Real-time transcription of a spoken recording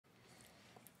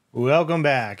Welcome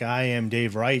back. I am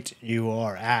Dave Wright. You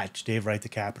are at Dave Wright the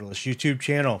Capitalist YouTube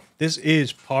channel. This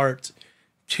is part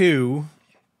 2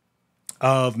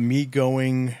 of me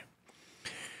going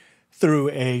through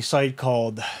a site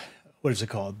called, what is it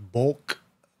called? Bulk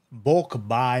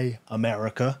Buy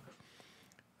America.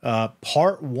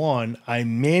 Part 1, I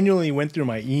manually went through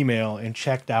my email and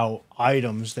checked out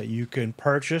items that you can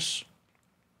purchase,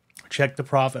 check the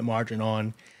profit margin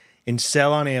on, and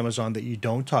sell on Amazon that you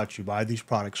don't touch. You buy these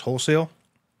products wholesale.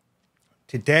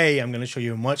 Today, I'm going to show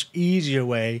you a much easier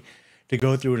way to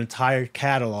go through an entire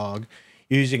catalog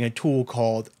using a tool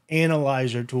called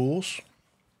Analyzer Tools.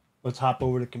 Let's hop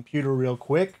over to the computer real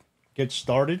quick, get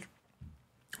started.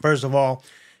 First of all,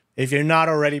 if you're not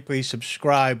already, please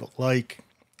subscribe, like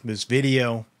this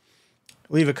video,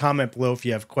 leave a comment below if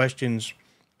you have questions.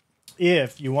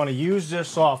 If you want to use this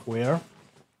software,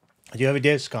 you have a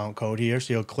discount code here,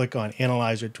 so you'll click on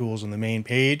Analyzer Tools on the main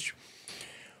page.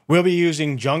 We'll be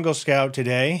using Jungle Scout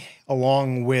today,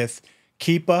 along with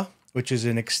Keepa, which is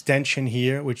an extension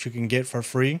here, which you can get for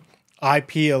free,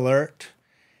 IP Alert,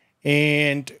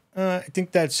 and I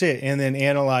think that's it, and then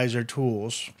Analyzer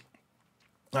Tools.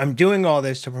 I'm doing all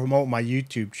this to promote my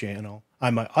YouTube channel,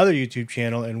 my other YouTube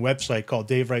channel and website called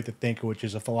Dave Wright the Thinker, which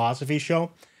is a philosophy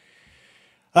show.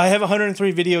 I have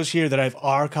 103 videos here that I've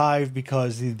archived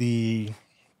because the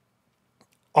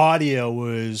audio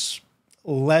was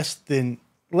less than,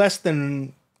 let's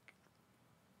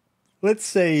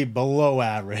say below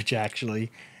average,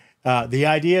 actually. The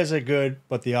ideas are good,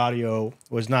 but the audio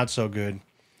was not so good.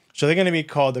 So they're going to be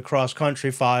called the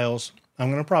cross-country files.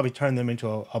 I'm going to probably turn them into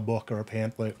a book or a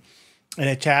pamphlet and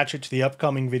attach it to the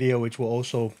upcoming video, which will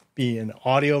also be an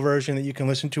audio version that you can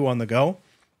listen to on the go.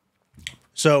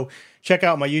 So check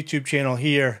out my YouTube channel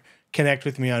here. Connect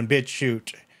with me on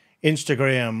BitChute,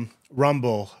 Instagram,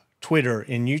 Rumble, Twitter,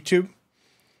 and YouTube.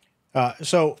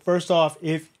 So first off,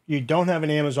 if you don't have an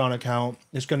Amazon account,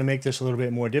 it's going to make this a little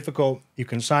bit more difficult. You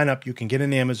can sign up. You can get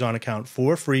an Amazon account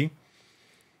for free.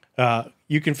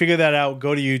 You can figure that out.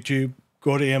 Go to YouTube.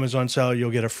 Go to Amazon Seller. You'll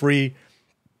get a free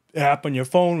app on your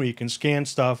phone where you can scan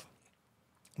stuff,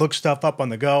 look stuff up on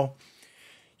the go.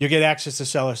 You'll get access to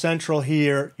Seller Central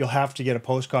here. You'll have to get a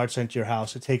postcard sent to your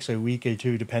house. It takes a week or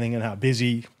two, depending on how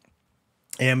busy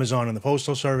Amazon and the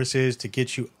Postal Service is, to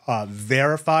get you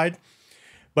verified.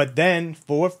 But then,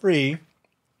 for free,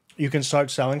 you can start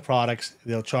selling products.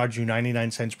 They'll charge you 99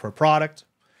 cents per product.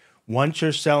 Once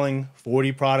you're selling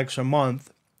 40 products a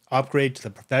month, upgrade to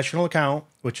the professional account,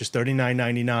 which is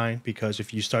 $39.99, because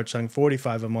if you start selling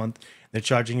 45 a month, they're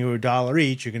charging you $1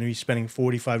 each. You're going to be spending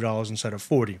 $45 instead of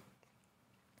 $40.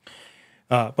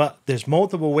 But there's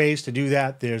multiple ways to do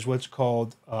that. There's what's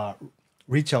called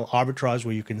retail arbitrage,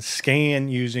 where you can scan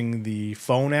using the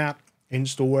phone app in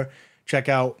store, check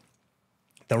out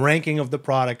the ranking of the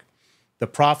product, the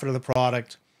profit of the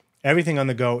product, everything on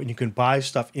the go, and you can buy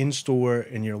stuff in store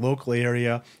in your local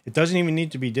area. It doesn't even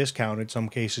need to be discounted. In some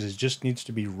cases, it just needs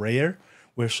to be rare,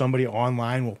 where somebody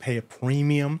online will pay a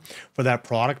premium for that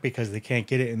product because they can't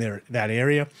get it in that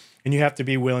area. And you have to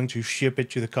be willing to ship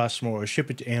it to the customer or ship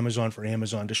it to Amazon for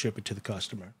Amazon to ship it to the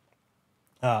customer.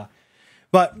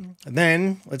 But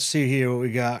then, let's see here what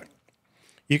we got.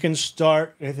 You can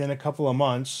start within a couple of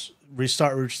months,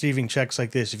 start receiving checks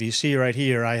like this. If you see right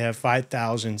here, I have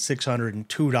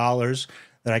 $5,602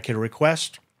 that I could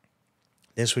request.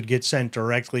 This would get sent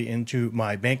directly into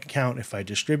my bank account if I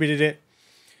distributed it.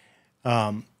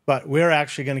 But we're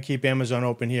actually going to keep Amazon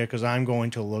open here because I'm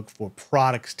going to look for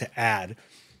products to add.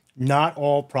 Not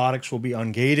all products will be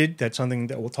ungated. That's something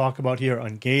that we'll talk about here.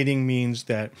 Ungating means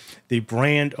that the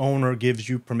brand owner gives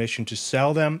you permission to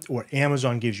sell them, or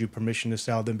Amazon gives you permission to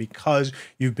sell them because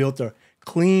you've built a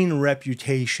clean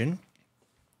reputation.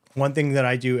 One thing that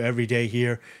I do every day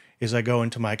here is I go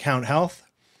into my account health.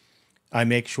 I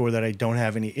make sure that I don't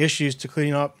have any issues to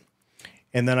clean up.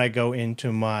 And then I go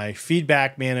into my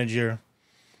feedback manager,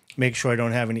 make sure I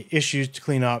don't have any issues to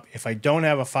clean up. If I don't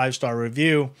have a 5-star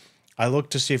review, I look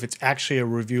to see if it's actually a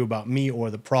review about me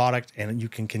or the product, and you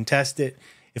can contest it.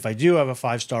 If I do have a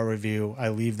 5-star review, I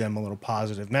leave them a little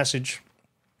positive message,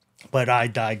 but I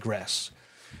digress.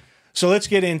 So let's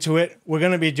get into it. We're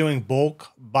going to be doing Bulk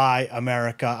Buy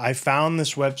America. I found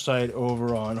this website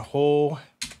over on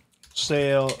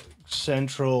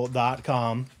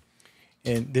wholesalecentral.com,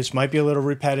 and this might be a little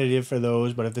repetitive for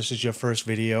those, but if this is your first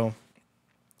video,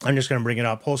 I'm just going to bring it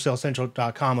up.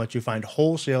 Wholesalecentral.com lets you find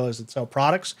wholesalers that sell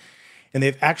products. And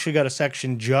they've actually got a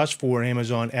section just for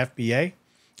Amazon FBA.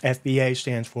 FBA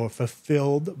stands for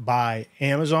Fulfilled by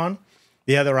Amazon.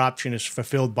 The other option is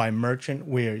Fulfilled by Merchant,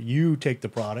 where you take the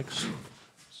products,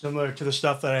 similar to the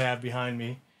stuff that I have behind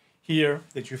me here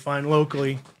that you find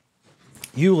locally.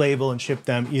 you label and ship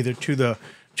them either to the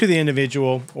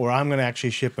individual, or I'm going to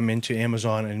actually ship them into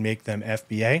Amazon and make them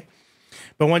FBA.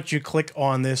 But once you click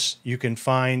on this, you can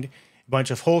find a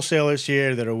bunch of wholesalers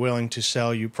here that are willing to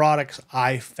sell you products.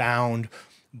 I found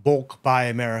Bulk Buy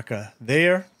America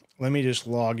there. Let me just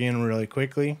log in really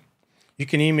quickly. You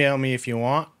can email me if you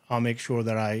want. I'll make sure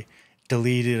that I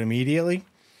delete it immediately.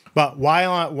 But why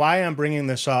I'm bringing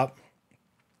this up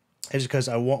is because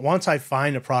once I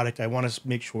find a product, I want to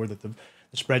make sure that the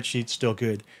spreadsheet's still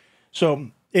good. So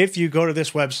if you go to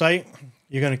this website,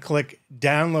 you're going to click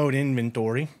Download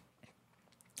Inventory,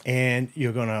 and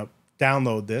you're going to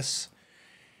download this.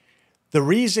 The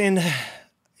reason so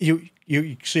you're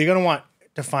going to want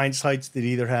to find sites that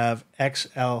either have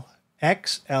XLS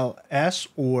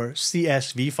or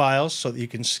CSV files so that you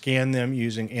can scan them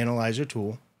using Analyzer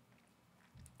tool.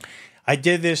 I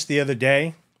did this the other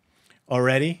day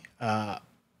already, and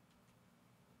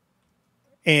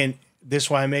this is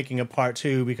why I'm making a part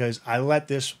 2, because I let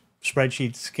this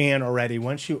spreadsheet scan already.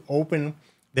 Once you open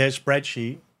their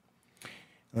spreadsheet,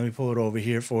 let me pull it over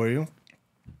here for you.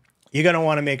 You're going to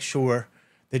want to make sure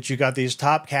that you got these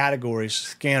top categories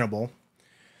scannable.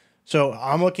 So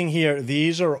I'm looking here.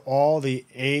 These are all the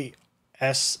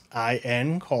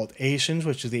ASIN, called ASINs,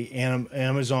 which is the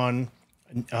Amazon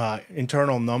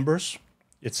internal numbers.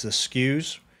 It's the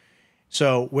SKUs.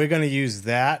 So we're going to use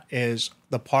that as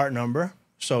the part number.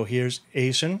 So here's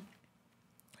ASIN.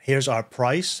 Here's our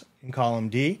price in column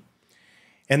D.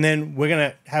 And then we're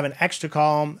going to have an extra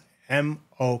column.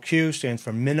 MOQ stands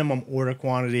for minimum order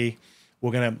quantity.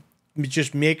 We're going to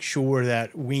just make sure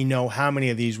that we know how many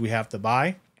of these we have to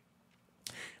buy.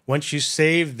 Once you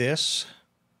save this,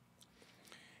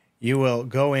 you will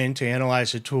go into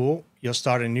Analyze the tool. You'll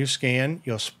start a new scan.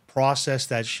 You'll process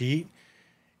that sheet.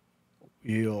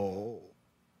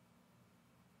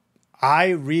 I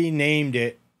renamed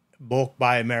it Bulk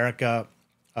Buy America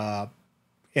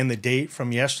in the date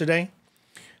from yesterday,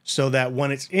 so that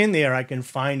when it's in there, I can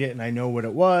find it and I know what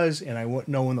it was, and I won't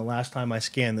know when the last time I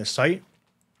scanned this site.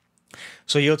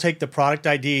 So you'll take the product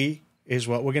ID is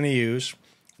what we're going to use.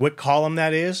 What column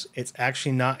that is, it's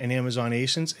actually not in Amazon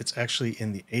ASINs. It's actually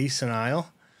in the ASIN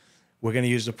aisle. We're going to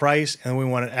use the price, and we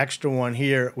want an extra one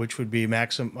here, which would be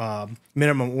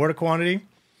minimum order quantity.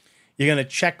 You're going to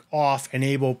check off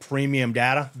Enable Premium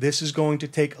Data. This is going to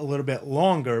take a little bit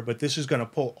longer, but this is going to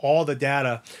pull all the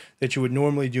data that you would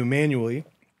normally do manually.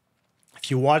 If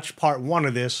you watch part 1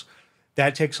 of this,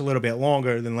 that takes a little bit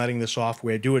longer than letting the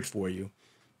software do it for you.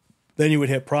 Then you would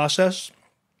hit Process.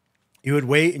 You would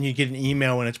wait, and you get an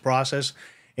email when it's processed.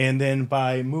 And then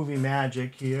by movie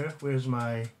magic here, where's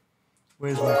my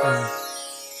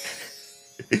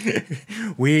thing?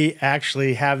 We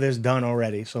actually have this done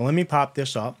already. So let me pop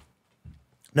this up.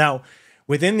 Now,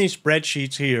 within these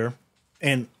spreadsheets here,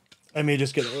 and let me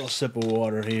just get a little sip of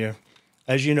water here.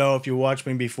 As you know, if you watched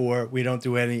me before, we don't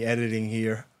do any editing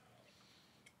here.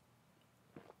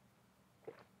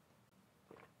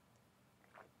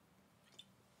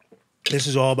 This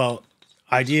is all about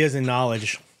ideas and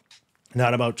knowledge,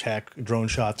 not about tech, drone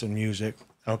shots, and music.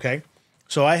 Okay?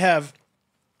 So I have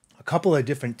a couple of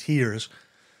different tiers.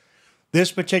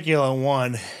 This particular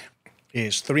one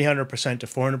is 300% to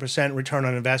 400% return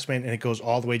on investment, and it goes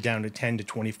all the way down to 10 to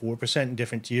 24% in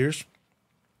different tiers.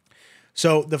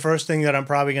 So the first thing that I'm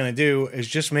probably going to do is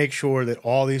just make sure that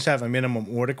all these have a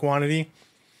minimum order quantity,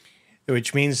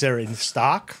 which means they're in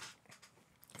stock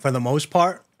for the most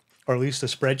part, or at least the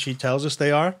spreadsheet tells us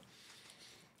they are.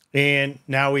 And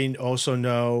now we also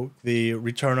know the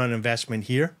return on investment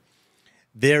here.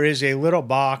 There is a little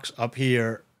box up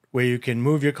here where you can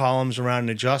move your columns around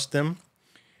and adjust them.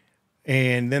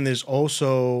 And then there's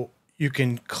also, you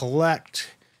can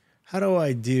collect, how do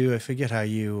I do, I forget how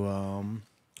you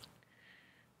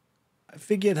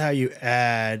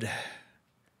add,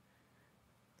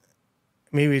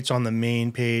 maybe it's on the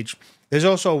main page. There's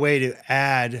also a way to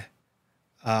add,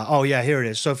 oh yeah, here it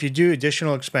is. So if you do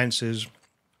additional expenses,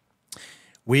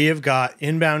 we have got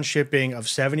inbound shipping of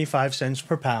 75 cents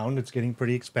per pound. It's getting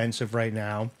pretty expensive right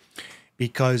now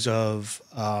because of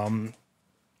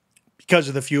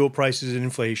the fuel prices and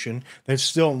inflation. That's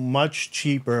still much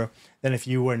cheaper than if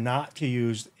you were not to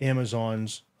use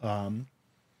Amazon's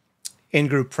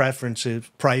in-group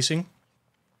preferences pricing.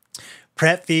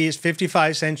 Prep fee is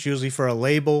 55 cents usually for a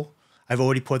label. I've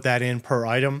already put that in per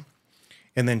item.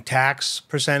 And then tax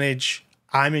percentage.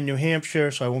 I'm in New Hampshire,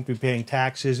 so I won't be paying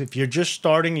taxes. If you're just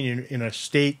starting and you're in a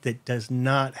state that does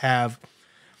not have,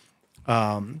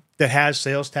 that has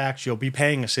sales tax, you'll be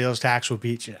paying a sales tax, will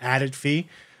be an added fee.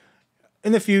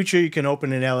 in the future, you can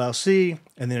open an LLC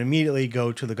and then immediately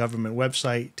go to the government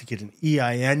website to get an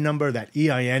EIN number. That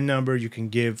EIN number you can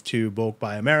give to Bulk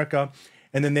Buy America,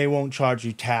 and then they won't charge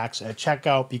you tax at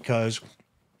checkout because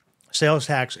sales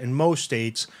tax in most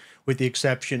states, with the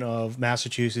exception of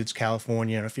Massachusetts,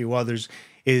 California, and a few others,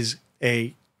 is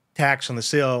a tax on the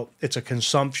sale. It's a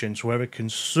consumption. So whoever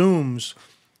consumes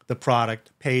the product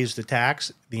pays the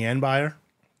tax, the end buyer.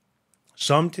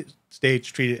 Some states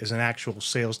treat it as an actual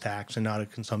sales tax and not a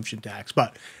consumption tax,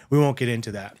 but we won't get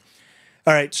into that.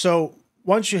 All right, so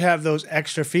once you have those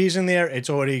extra fees in there, it's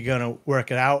already going to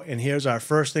work it out. And here's our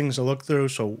first things to look through.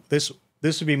 So this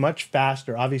would be much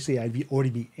faster. Obviously, I'd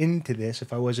already be into this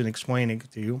if I wasn't explaining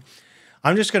it to you.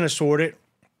 I'm just going to sort it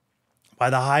by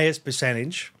the highest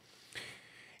percentage.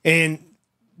 And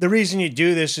the reason you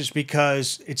do this is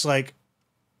because it's like,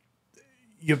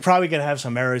 you're probably going to have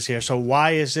some errors here. So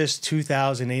why is this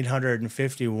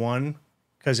 2,851?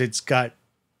 Because it's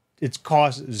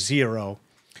cost 0.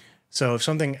 So if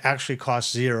something actually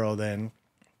costs 0, then,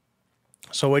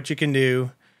 so what you can do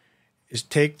is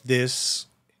take this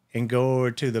and go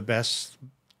over to the Best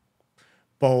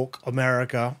Bulk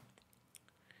America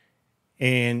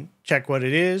and check what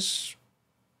it is.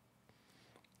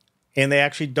 And they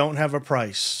actually don't have a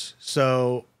price.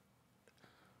 So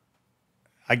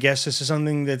I guess this is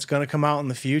something that's going to come out in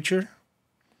the future.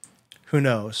 Who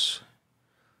knows?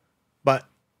 But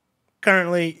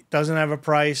currently, it doesn't have a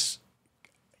price.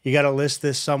 You got to list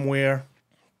this somewhere.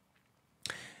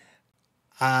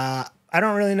 I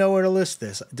don't really know where to list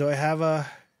this. Do I have a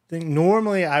thing?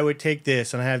 Normally, I would take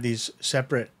this and I have these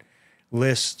separate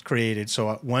lists created.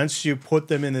 So once you put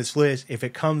them in this list, if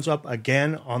it comes up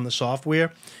again on the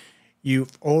software,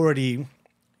 you've already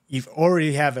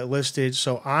have it listed.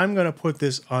 So I'm going to put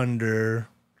this under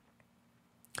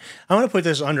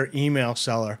email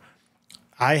seller.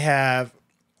 I have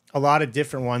a lot of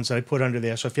different ones that I put under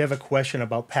there. So if you have a question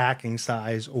about packing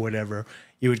size or whatever,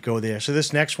 you would go there. So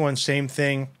this next one, same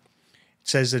thing. It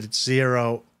says that it's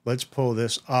 0. Let's pull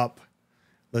this up.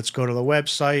 Let's go to the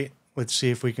website. Let's see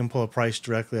if we can pull a price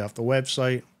directly off the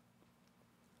website.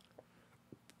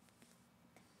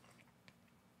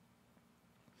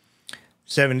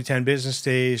 7 to 10 business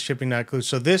days, shipping not included.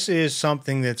 So this is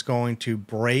something that's going to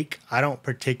break. I don't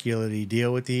particularly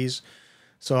deal with these.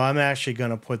 So I'm actually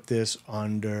going to put this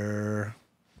under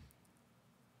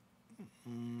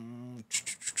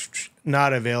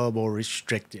not available,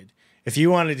 restricted. If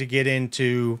you wanted to get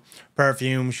into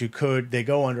perfumes, you could. They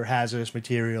go under hazardous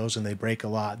materials and they break a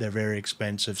lot. They're very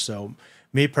expensive. So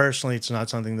me personally, it's not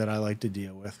something that I like to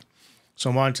deal with. So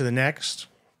I'm on to the next.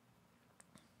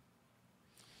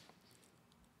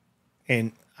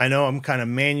 And I know I'm kind of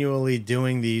manually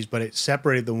doing these, but it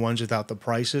separated the ones without the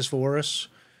prices for us.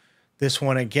 This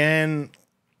one, again,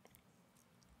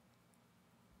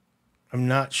 I'm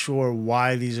not sure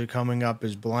why these are coming up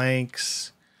as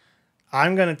blanks.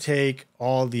 I'm going to take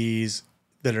all these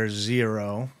that are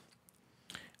 0.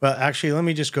 Well, actually, let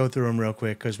me just go through them real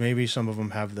quick because maybe some of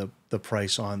them have the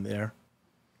price on there.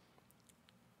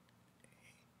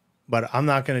 But I'm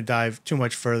not going to dive too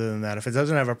much further than that. If it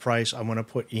doesn't have a price, I'm going to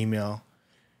put email.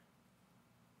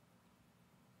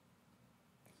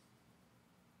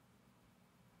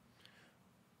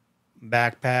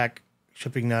 Backpack,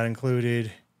 shipping not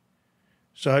included.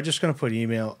 So I'm just going to put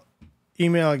email.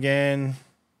 Email again.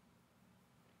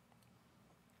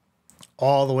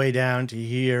 All the way down to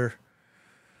here,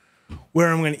 where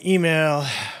I'm going to email.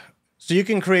 So you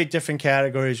can create different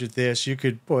categories with this. You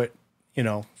could put,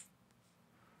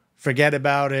 forget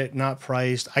about it, not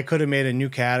priced. I could have made a new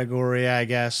category, I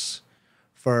guess,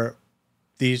 for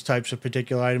these types of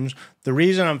particular items. The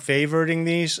reason I'm favoriting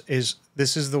these is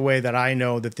this is the way that I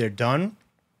know that they're done.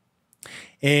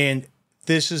 And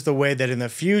this is the way that in the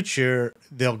future,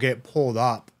 they'll get pulled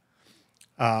up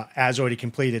as already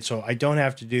completed. So I don't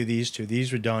have to do these two.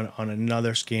 These were done on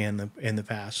another scan in the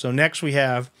past. So next we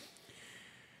have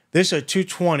this at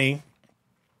 220.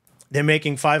 They're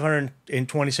making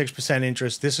 526%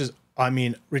 interest. This is,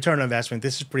 return on investment.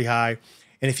 This is pretty high.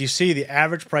 And if you see the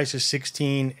average price is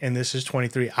 16 and this is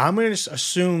 23, I'm going to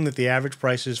assume that the average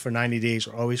prices for 90 days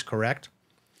are always correct.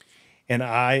 And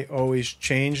I always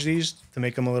change these to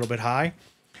make them a little bit high.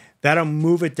 That'll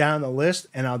move it down the list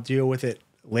and I'll deal with it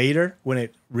later when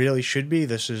it really should be.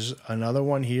 This is another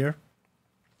one here.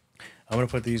 I'm going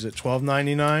to put these at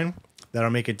 $12.99. That'll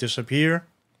make it disappear.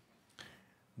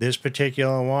 This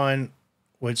particular one,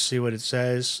 let's see what it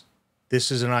says.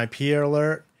 This is an IP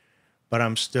alert, but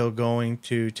I'm still going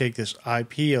to take this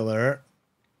IP alert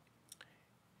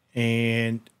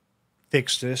and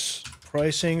fix this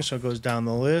pricing so it goes down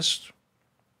the list.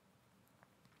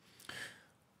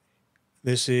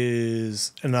 This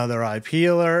is another IP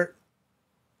alert.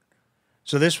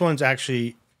 So this one's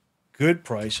actually good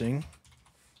pricing,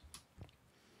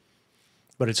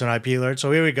 but it's an IP alert.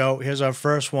 So here we go. Here's our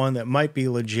first one that might be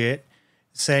legit,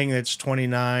 saying it's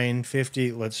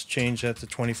 $29.50. Let's change that to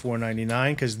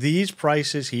 $24.99 because these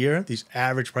prices here, these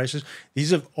average prices, these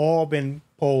have all been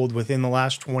pulled within the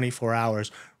last 24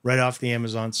 hours right off the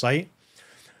Amazon site.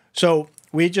 So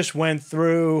we just went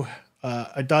through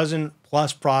a dozen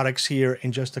plus products here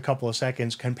in just a couple of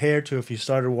seconds compared to if you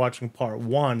started watching part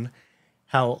one,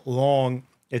 how long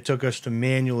it took us to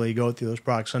manually go through those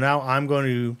products. So now I'm going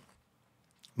to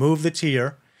move the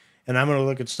tier and I'm going to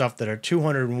look at stuff that are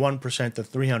 201% to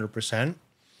 300%.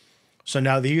 So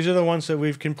now these are the ones that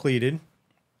we've completed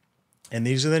and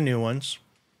these are the new ones.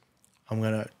 I'm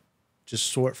going to just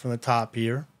sort from the top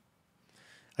here.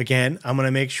 Again, I'm going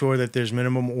to make sure that there's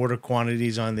minimum order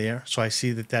quantities on there. So I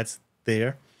see that that's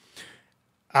there.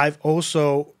 I've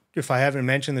also, if I haven't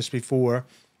mentioned this before,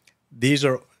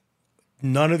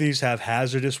 none of these have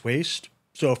hazardous waste.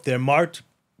 So if they're marked,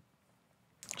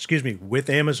 with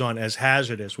Amazon as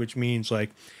hazardous, which means like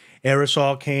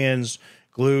aerosol cans,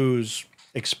 glues,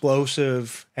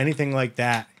 explosive, anything like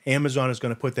that, Amazon is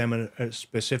going to put them in a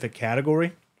specific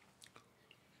category.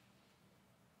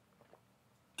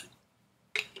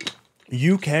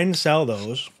 You can sell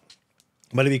those,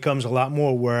 but it becomes a lot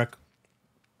more work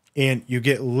and you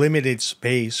get limited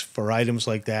space for items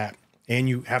like that and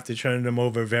you have to turn them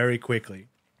over very quickly.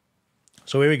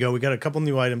 So here we go. We got a couple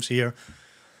new items here.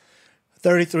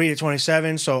 33 to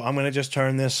 27. So I'm going to just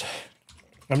turn this.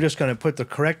 I'm just going to put the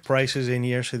correct prices in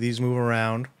here so these move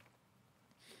around.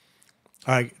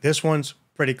 All right. This one's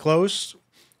pretty close.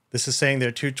 This is saying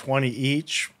they're 220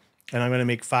 each. And I'm going to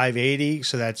make 580,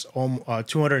 so that's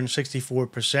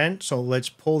 264%. So let's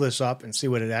pull this up and see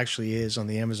what it actually is on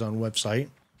the Amazon website.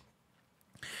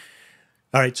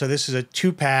 All right, so this is a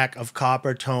 2-pack of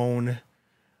copper tone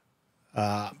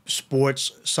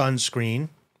sports sunscreen.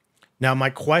 Now, my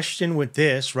question with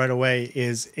this right away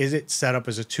is it set up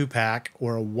as a 2-pack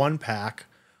or a 1-pack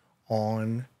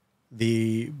on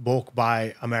the Bulk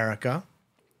Buy America?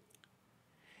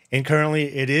 And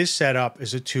currently it is set up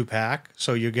as a 2-pack.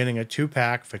 So you're getting a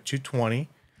 2-pack for $220.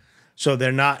 So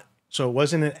they're not, so it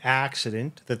wasn't an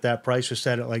accident that price was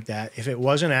set at like that. If it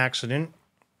was an accident,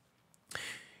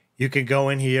 you could go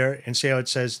in here and see how it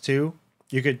says 2.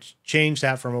 You could change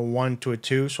that from a 1 to a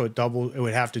 2. So it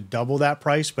would have to double that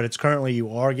price, but it's currently,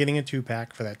 you are getting a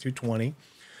 2-pack for that $220.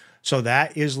 So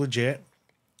that is legit.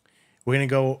 We're going to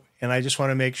go, and I just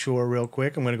want to make sure real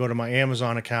quick. I'm going to go to my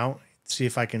Amazon account, see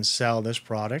if I can sell this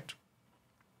product.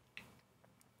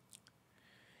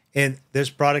 And this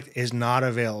product is not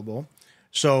available.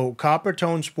 So Copper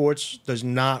Tone Sports does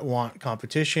not want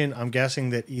competition. I'm guessing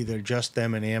that either just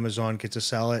them and Amazon get to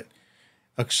sell it.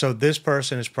 So this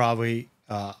person is probably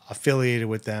affiliated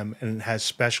with them and has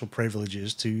special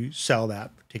privileges to sell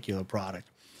that particular product.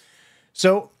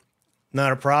 So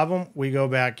not a problem. We go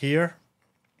back here.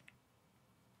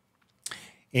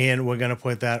 And we're going to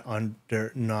put that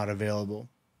under not available.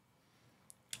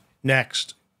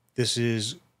 Next, this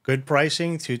is good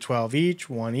pricing, $212 each,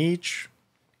 1 each.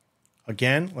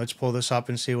 Again, let's pull this up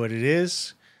and see what it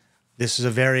is. This is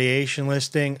a variation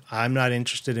listing. I'm not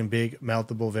interested in big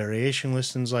meltable variation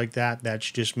listings like that. That's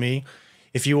just me.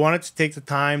 If you wanted to take the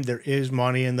time, there is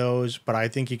money in those, but I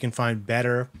think you can find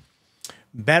better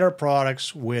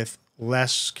products with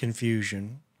less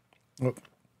confusion.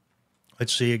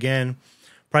 Let's see again.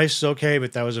 Price is okay,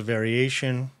 but that was a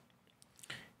variation.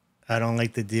 I don't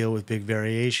like to deal with big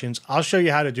variations. I'll show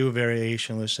you how to do a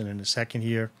variation listing in a second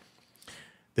here.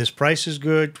 This price is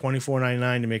good,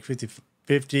 $24.99 to make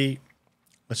 50/50.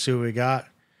 Let's see what we got.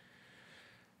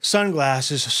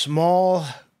 Sunglasses, small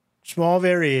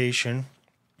variation.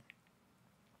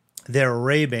 They're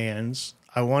Ray-Bans.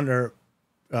 I wonder,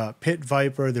 Pit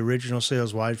Viper, the original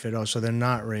sales wide fit. Oh, so they're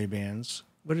not Ray-Bans.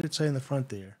 What did it say in the front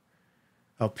there?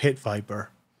 Oh, Pit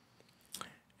Viper.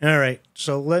 All right,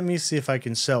 so let me see if I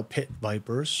can sell Pit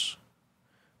Vipers,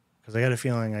 because I got a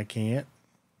feeling I can't.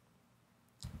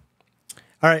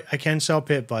 All right, I can sell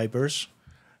Pit Vipers.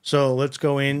 So let's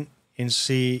go in and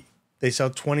see. They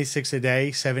sell 26 a day,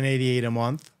 $7.88 a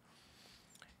month.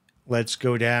 Let's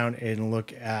go down and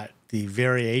look at the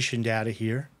variation data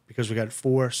here, because we got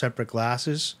 4 separate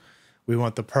glasses. We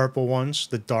want the purple ones,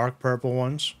 the dark purple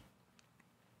ones,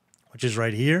 which is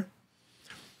right here.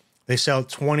 They sell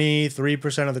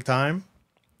 23% of the time.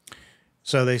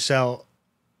 So they sell,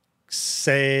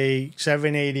 say,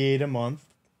 $7.88 a month.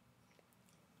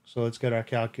 So let's get our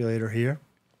calculator here.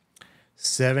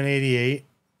 $7.88.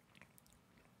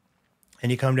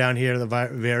 And you come down here to the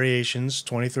variations,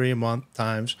 23 a month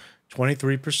times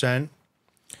 23%,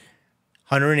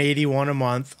 181 a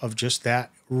month of just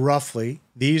that, roughly.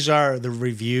 These are the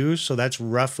reviews, so that's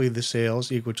roughly the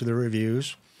sales equal to the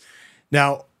reviews.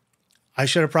 Now, I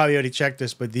should have probably already checked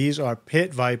this, but these are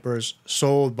Pit Vipers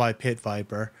sold by Pit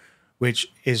Viper,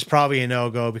 which is probably a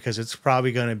no-go because it's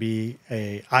probably going to be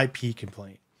a IP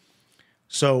complaint.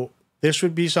 So this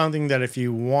would be something that if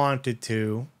you wanted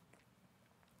to,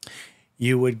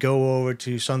 you would go over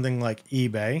to something like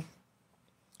eBay.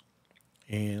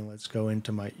 And let's go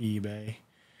into my eBay,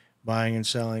 buying and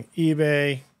selling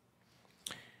eBay.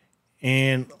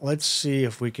 And let's see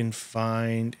if we can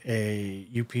find a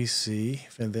UPC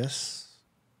for this.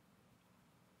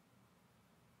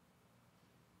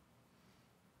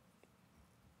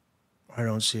 I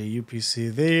don't see a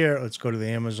UPC there. Let's go to the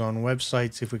Amazon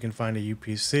website, see if we can find a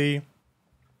UPC.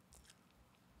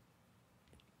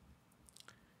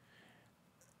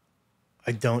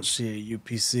 I don't see a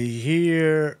UPC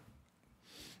here.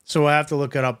 So I have to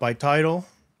look it up by title.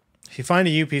 If you find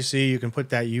a UPC, you can put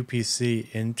that UPC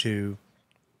into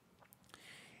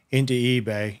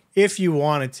eBay. If you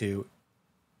wanted to,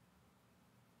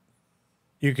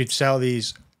 you could sell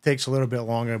these. It takes a little bit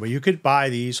longer, but you could buy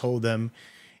these, hold them,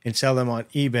 and sell them on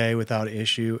eBay without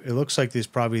issue. It looks like there's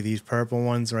probably these purple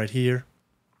ones right here.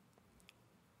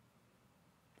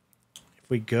 If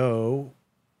we go,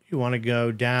 you want to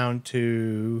go down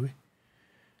to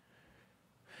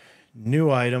new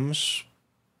items.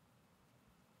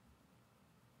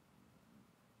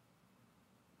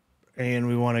 And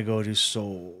we want to go to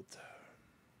sold.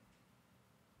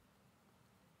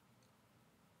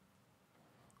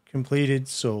 Completed,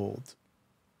 sold.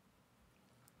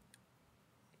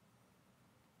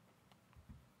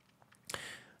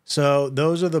 So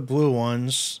those are the blue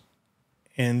ones,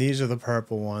 and these are the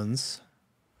purple ones.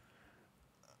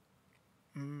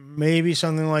 Maybe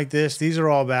something like this. These are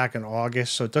all back in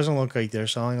August, so it doesn't look like they're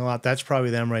selling a lot. That's probably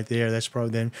them right there. That's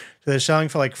probably them. So they're selling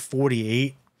for like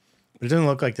 48, but it doesn't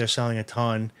look like they're selling a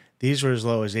ton. These were as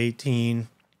low as 18,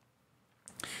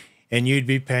 and you'd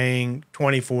be paying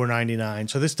 $24.99.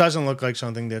 So this doesn't look like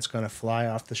something that's going to fly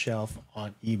off the shelf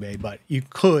on eBay, but you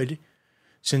could,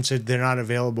 since they're not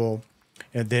available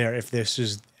there, if this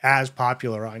is as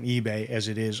popular on eBay as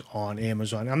it is on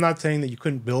Amazon. I'm not saying that you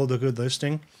couldn't build a good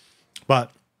listing,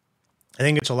 but I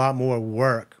think it's a lot more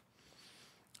work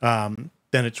than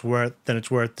it's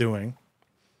worth doing.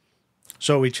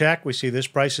 So we check, we see this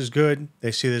price is good.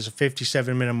 They see there's a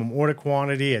 57 minimum order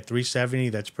quantity at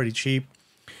 $370. That's pretty cheap.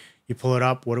 You pull it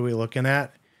up. What are we looking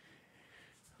at?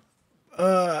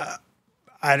 I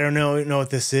don't know what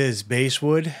this is.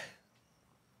 Basewood.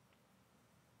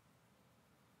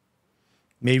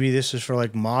 Maybe this is for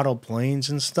like model planes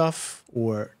and stuff,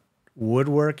 or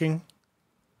woodworking.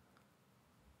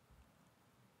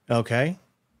 Okay.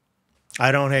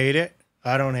 I don't hate it.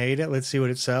 I don't hate it. Let's see what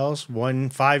it sells.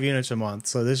 5 units a month.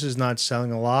 So this is not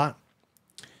selling a lot.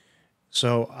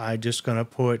 So I'm just going to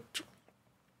put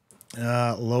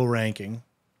low ranking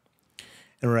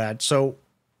and rad. So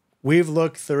we've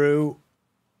looked through.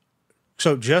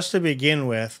 So just to begin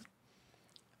with,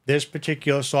 this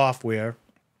particular software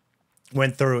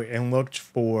went through and looked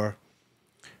for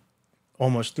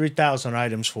almost 3,000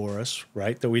 items for us,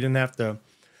 right? That we didn't have to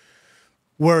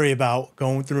worry about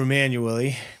going through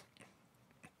manually.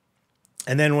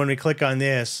 And then when we click on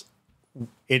this,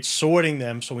 it's sorting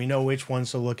them so we know which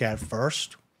ones to look at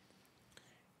first.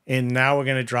 And now we're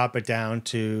going to drop it down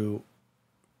to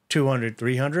 200,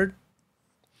 300.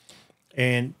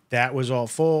 And that was all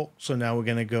full. So now we're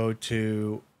going to go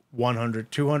to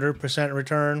 100, 200%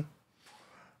 return.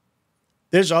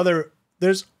 There's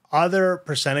other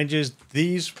percentages.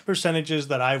 These percentages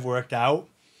that I've worked out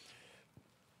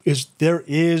is there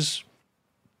is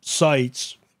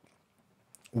sites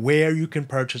where you can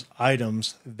purchase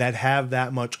items that have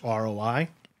that much ROI.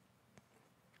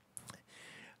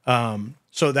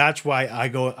 So that's why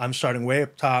I'm starting way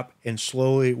up top and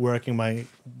slowly working my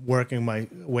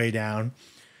way down.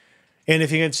 And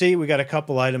if you can see, we got a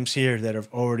couple items here that have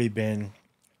already been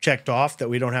checked off that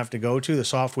we don't have to go to. The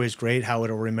software is great how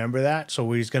it'll remember that. So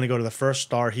we're going to go to the first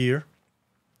star here.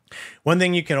 One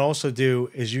thing you can also do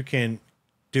is you can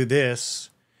do this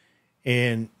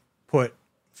and put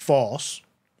false.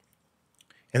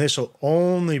 And this will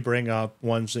only bring up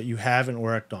ones that you haven't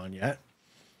worked on yet.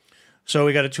 So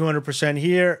we got a 200%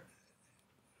 here.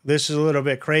 This is a little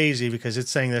bit crazy because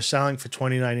it's saying they're selling for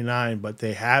 $20.99, but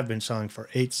they have been selling for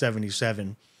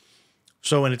 $8.77.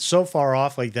 So when it's so far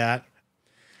off like that,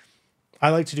 I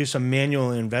like to do some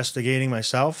manual investigating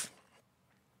myself.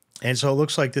 And so it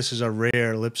looks like this is a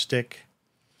rare lipstick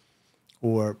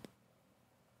or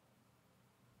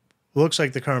looks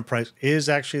like the current price is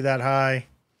actually that high.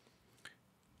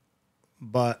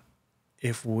 But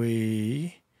if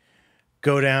we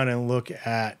go down and look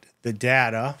at the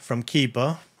data from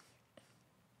Keepa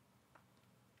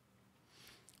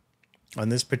on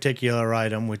this particular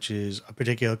item, which is a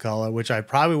particular color, which I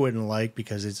probably wouldn't like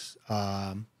because it's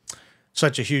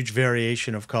such a huge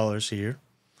variation of colors here.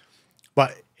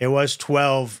 But it was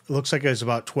 12. It looks like it was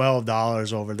about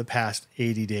 $12 over the past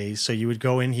 80 days. So you would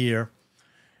go in here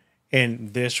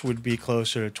and this would be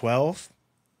closer to 12.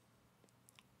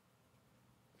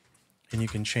 And you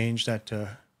can change that to,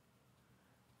 I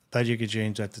thought you could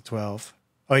change that to 12.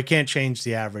 Oh, you can't change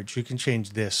the average. You can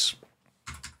change this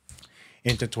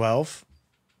into 12.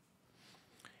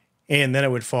 And then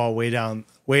it would fall way down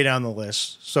the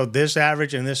list. So this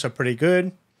average and this are pretty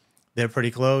good. They're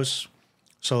pretty close.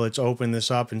 So let's open this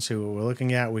up and see what we're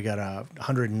looking at. We got a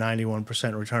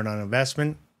 191% return on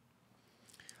investment.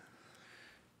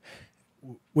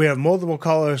 We have multiple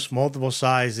colors, multiple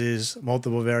sizes,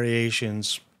 multiple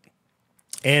variations,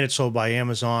 and it's sold by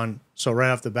Amazon. So right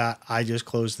off the bat, I just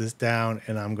closed this down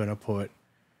and I'm going to put,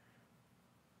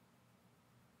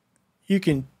 you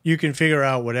can figure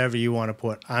out whatever you want to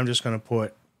put. I'm just going to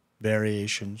put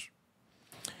variations.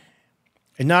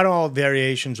 And not all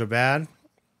variations are bad,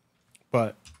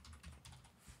 but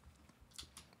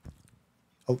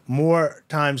more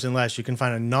times than less, you can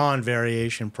find a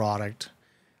non-variation product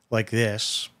like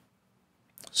this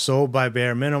sold by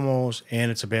Bare Minerals,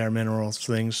 and it's a Bare Minerals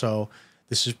thing. So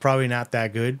this is probably not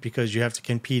that good because you have to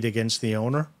compete against the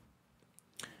owner.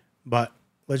 But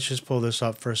let's just pull this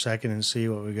up for a second and see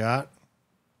what we got.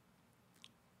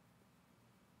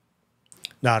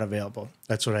 Not available.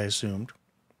 That's what I assumed.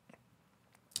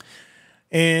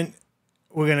 And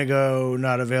we're going to go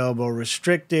not available,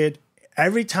 restricted.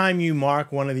 Every time you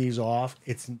mark one of these off,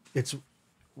 you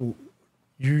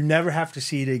never have to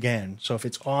see it again. So if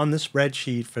it's on the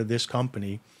spreadsheet for this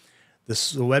company, the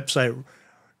website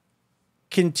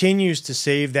continues to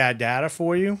save that data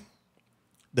for you.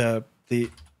 The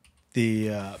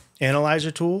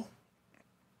analyzer tool.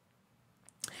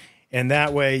 And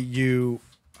that way you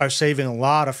are saving a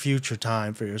lot of future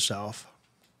time for yourself.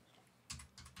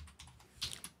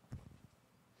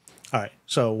 All right,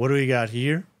 so what do we got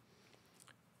here?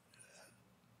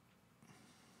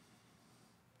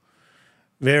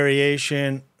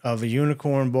 Variation of a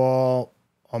unicorn ball.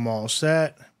 I'm all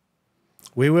set.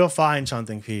 We will find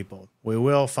something, people. We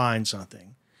will find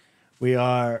something. We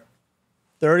are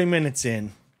 30 minutes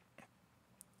in.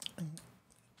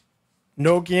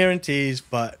 No guarantees,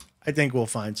 but I think we'll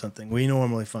find something. We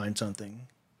normally find something.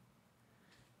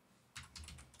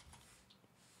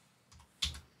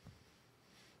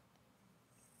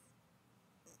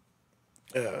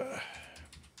 All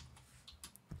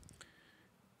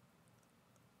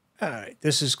right,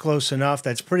 this is close enough.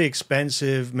 That's pretty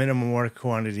expensive. Minimum order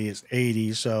quantity is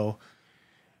 80. So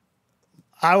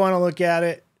I want to look at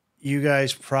it. You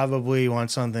guys probably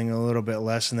want something a little bit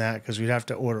less than that because we'd have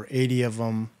to order 80 of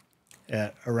them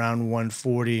at around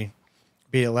 140,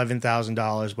 be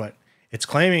 $11,000. But it's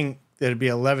claiming that it'd be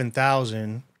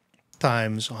 11,000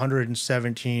 times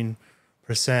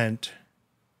 117%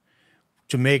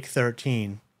 to make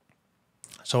 13.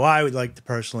 So I would like to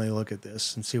personally look at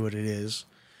this and see what it is.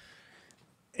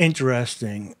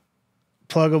 Interesting.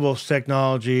 Pluggables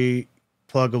technology,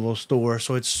 pluggable store.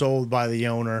 So it's sold by the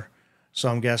owner. So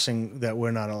I'm guessing that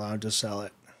we're not allowed to sell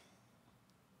it.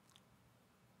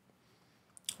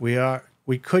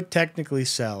 We could technically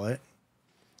sell it.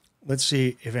 Let's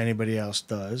see if anybody else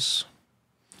does.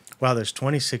 Wow, there's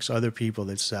 26 other people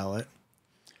that sell it.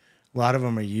 A lot of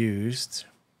them are used.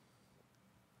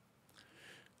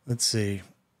 Let's see.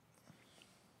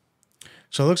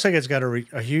 So it looks like it's got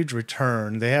a huge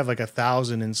return. They have like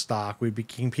 1,000 in stock. We'd be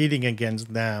competing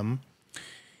against them.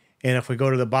 And if we go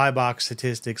to the buy box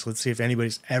statistics, let's see if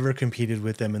anybody's ever competed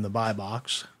with them in the buy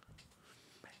box.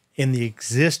 In the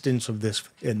existence of this,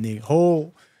 in the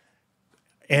whole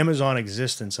Amazon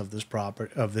existence of this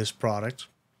product.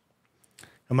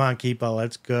 Come on, Keepa,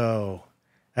 let's go.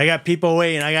 I got people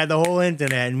waiting. I got the whole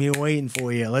internet and me waiting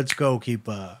for you. Let's go,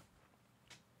 Keepa.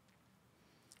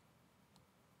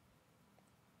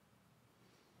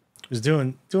 I was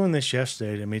doing this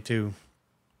yesterday to me too.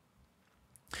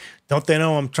 Don't they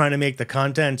know I'm trying to make the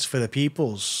contents for the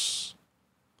peoples?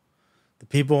 The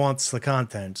people wants the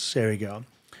contents. There we go.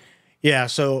 Yeah,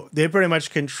 so they pretty much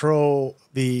control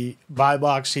the buy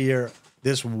box here.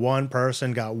 This one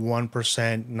person got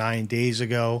 1% 9 days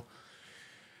ago.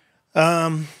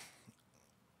 I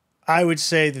would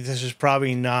say that this is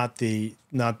probably not the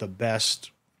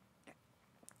best.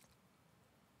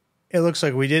 It looks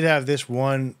like we did have this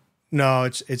one. No,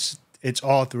 it's It's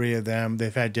all three of them.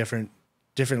 They've had different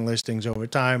listings over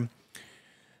time.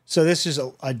 So this is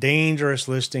a dangerous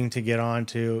listing to get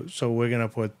onto. So we're going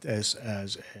to put this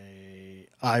as a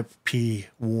IP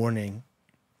warning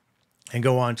and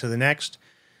go on to the next.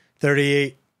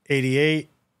 3888.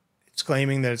 It's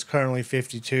claiming that it's currently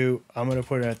 52. I'm going to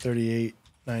put it at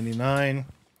 38.99.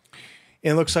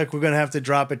 It looks like we're going to have to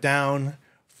drop it down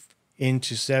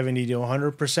into 70 to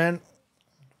 100%.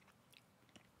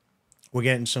 We're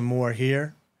getting some more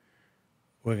here.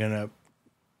 We're going to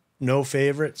no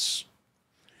favorites.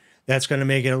 That's going to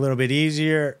make it a little bit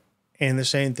easier. And the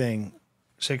same thing,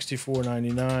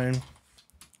 64.99.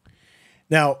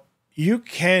 Now, you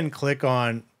can click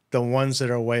on the ones that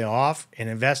are way off and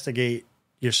investigate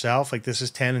yourself. Like this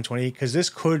is 10 and 20, because this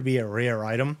could be a rare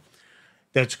item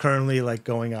that's currently like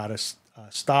going out of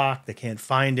stock. They can't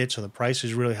find it, so the price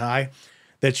is really high.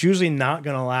 That's usually not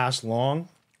going to last long,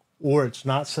 or it's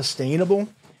not sustainable.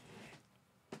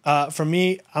 For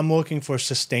me, I'm looking for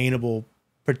sustainable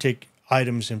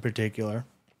items in particular.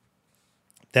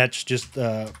 That's just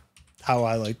how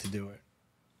I like to do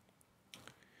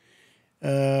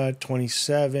it.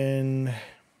 27.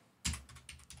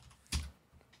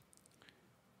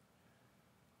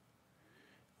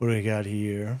 What do we got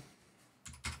here?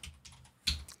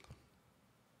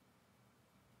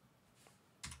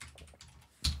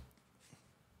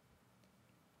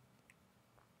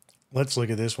 Let's look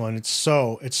at this one. It's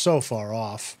so far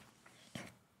off.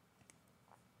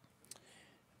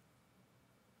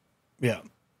 Yeah.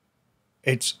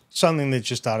 It's something that's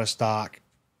just out of stock.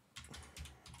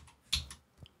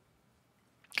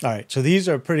 All right, so these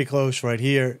are pretty close right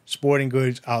here. Sporting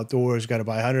goods, outdoors, got to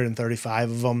buy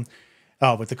 135 of them.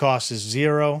 Oh, but the cost is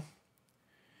 0.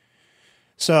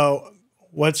 So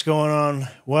what's going on?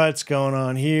 What's going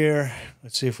on here?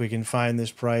 Let's see if we can find this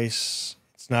price.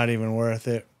 It's not even worth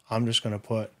it. I'm just going to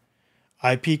put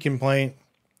IP complaint.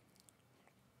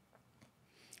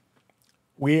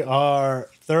 We are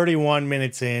 31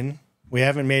 minutes in. We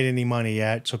haven't made any money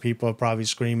yet, so people are probably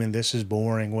screaming, this is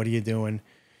boring. What are you doing?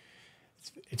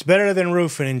 It's better than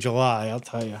roofing in July, I'll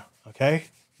tell you, okay?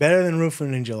 Better than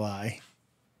roofing in July.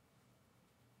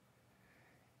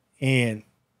 And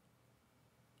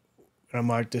I'm going to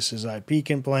mark this as IP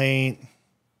complaint.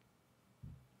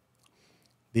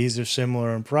 These are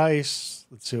similar in price.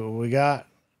 Let's see what we got.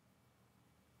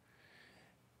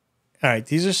 All right,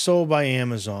 these are sold by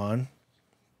Amazon.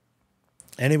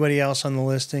 Anybody else on the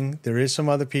listing? There is some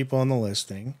other people on the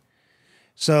listing.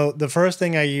 So the first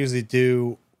thing I usually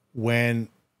do when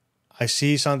I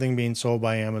see something being sold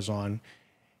by Amazon,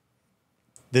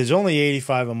 there's only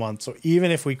 85 a month. So even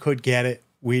if we could get it,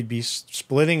 we'd be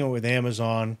splitting it with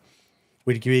Amazon.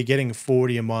 We'd be getting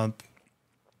 40 a month.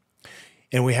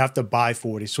 And we have to buy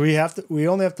 40. So we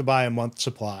only have to buy a month's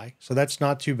supply. So that's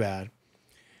not too bad.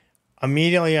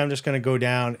 Immediately, I'm just going to go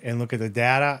down and look at the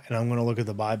data, and I'm going to look at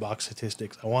the buy box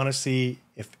statistics. I want to see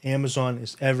if Amazon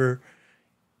is ever,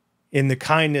 in the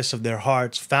kindness of their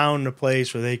hearts, found a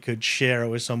place where they could share it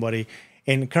with somebody.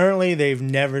 And currently, they've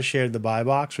never shared the buy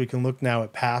box. We can look now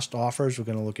at past offers. We're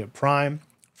going to look at Prime,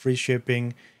 free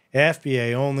shipping,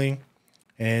 FBA only,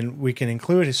 and we can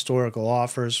include historical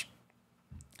offers.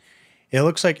 It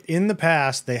looks like in the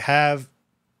past, they have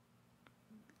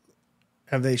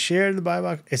they shared the buy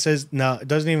box? It says, no, it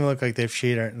doesn't even look like they've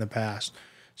shared it in the past.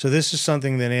 So this is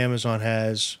something that Amazon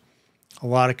has a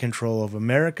lot of control of.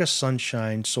 America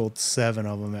Sunshine sold 7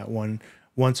 of them at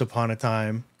once upon a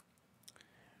time.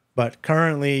 But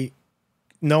currently,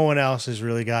 no one else has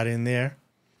really got in there.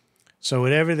 So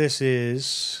whatever this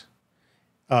is,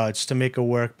 it's to make a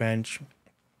workbench.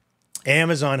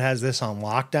 Amazon has this on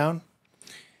lockdown.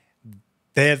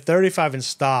 They have 35 in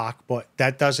stock, but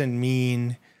that doesn't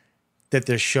mean that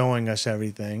they're showing us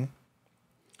everything.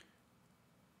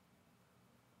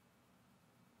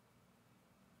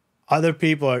 Other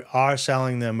people are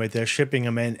selling them, but they're shipping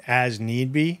them in as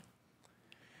need be.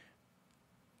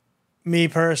 Me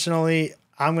personally,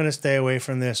 I'm going to stay away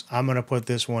from this. I'm going to put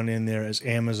this one in there as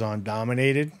Amazon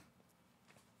dominated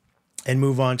and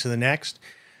move on to the next.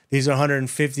 These are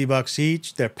 $150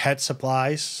 each. They're pet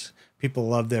supplies. People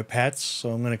love their pets,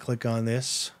 so I'm going to click on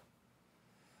this.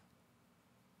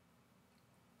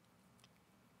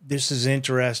 This is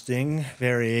interesting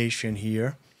variation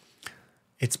here.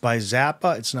 It's by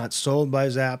Zappa. It's not sold by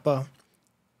Zappa.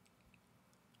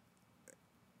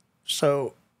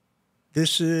 So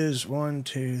this is 1,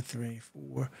 2, 3,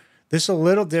 4. This is a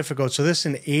little difficult. So this is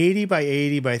an 80 by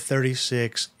 80 by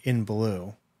 36 in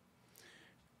blue.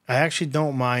 I actually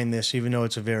don't mind this, even though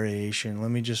it's a variation.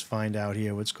 Let me just find out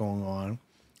here what's going on.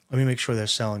 Let me make sure they're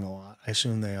selling a lot. I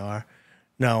assume they are.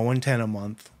 No, 110 a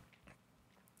month.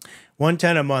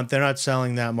 110 a month. They're not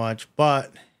selling that much,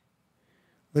 but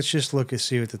let's just look and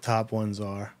see what the top ones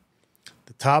are.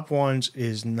 The top ones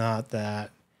is not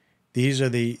that. Those are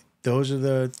the,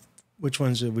 which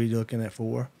ones are we looking at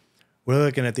for? We're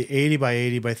looking at the 80 by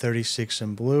 80 by 36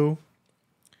 in blue,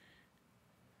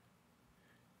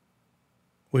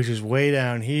 which is way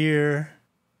down here,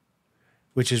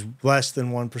 which is less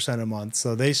than 1% a month.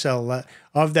 So they sell,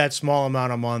 of that small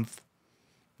amount a month,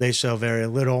 they sell very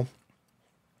little.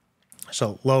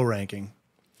 So low ranking.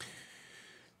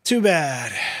 Too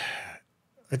bad.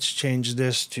 Let's change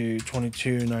this to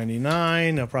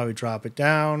 $22.99. I'll probably drop it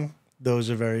down. Those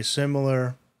are very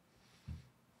similar.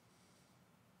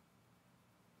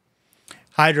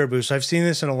 Hydro Boost. I've seen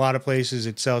this in a lot of places.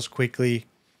 It sells quickly.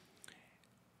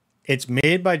 It's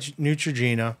made by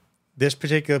Neutrogena. This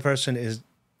particular person is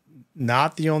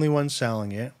not the only one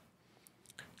selling it.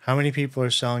 How many people are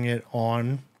selling it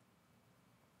on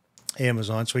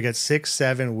Amazon? So we got 6,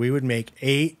 7. We would make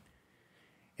 8.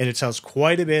 And it sells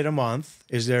quite a bit a month.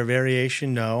 Is there a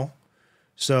variation? No.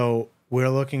 So we're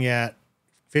looking at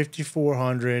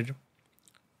 5,400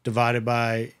 divided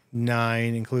by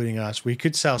 9, including us. We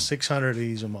could sell 600 of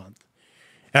these a month.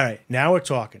 All right, now we're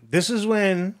talking. This is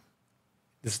when,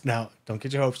 now, don't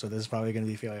get your hopes up. This is probably going to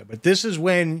be a failure. But this is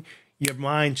when your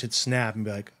mind should snap and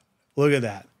be like, look at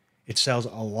that. It sells a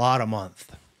lot a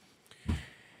month.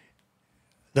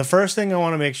 The first thing I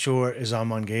want to make sure is I'm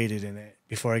ungated in it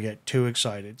before I get too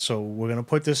excited. So we're going to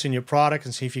put this in your product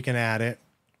and see if you can add it.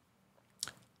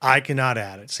 I cannot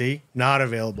add it. See? Not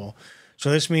available.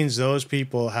 So this means those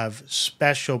people have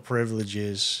special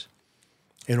privileges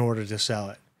in order to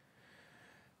sell it.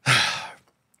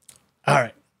 All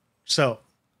right. So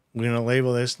we're going to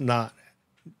label this not.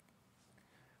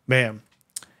 Bam.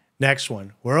 Next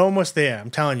one. We're almost there.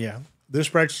 I'm telling you. This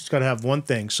spreadsheet's going to have one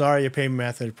thing. Sorry, your payment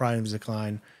method probably is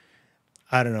decline.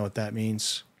 I don't know what that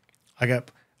means. I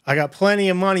got plenty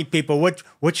of money, people.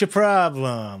 What's your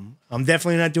problem? I'm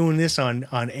definitely not doing this on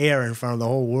air in front of the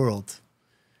whole world.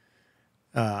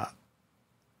 Let's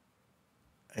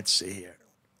see here.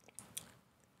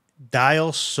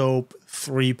 Dial Soap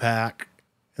 3-pack.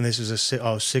 And this is a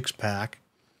 6-pack.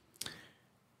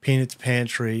 Peanuts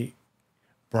Pantry.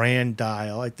 Brand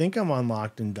Dial. I think I'm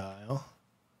unlocked in Dial.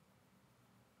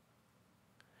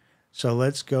 So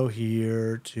let's go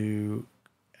here to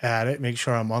add it. Make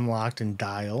sure I'm unlocked in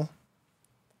Dial.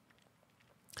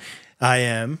 I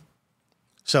am.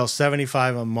 Sell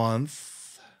 75 a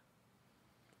month.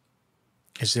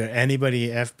 Is there anybody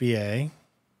FBA?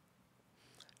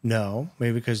 No,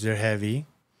 maybe because they're heavy.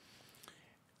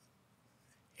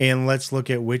 And let's look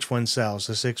at which one sells,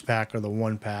 the 6-pack or the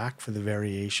 1-pack for the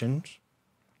variations.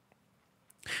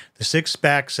 The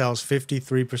 6-pack sells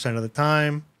 53% of the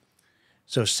time.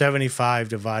 So 75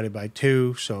 divided by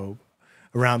 2. So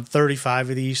around 35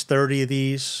 of these, 30 of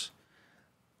these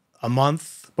a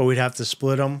month, but we'd have to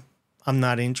split them. I'm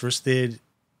not interested.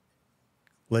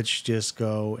 Let's just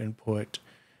go and put,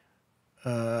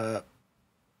 I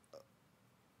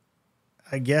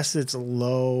guess it's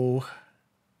low.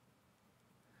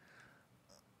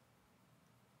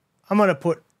 I'm going to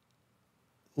put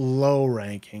low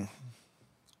ranking.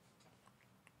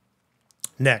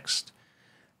 Next,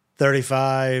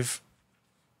 35.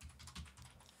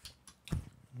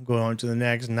 Go on to the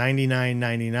next,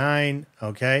 99.99.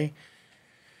 Okay.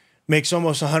 Makes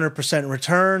almost 100%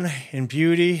 return in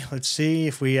beauty. Let's see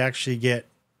if we actually get.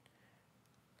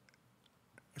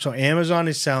 So Amazon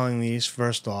is selling these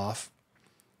first off.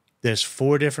 There's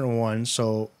 4 different ones.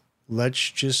 So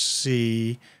let's just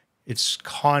see. It's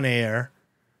Conair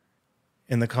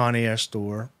in the Conair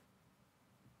store.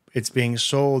 It's being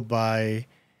sold by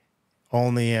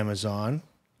only Amazon.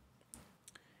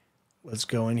 Let's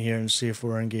go in here and see if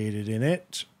we're ungated in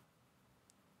it.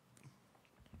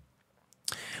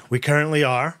 We currently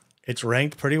are. It's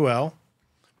ranked pretty well.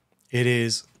 It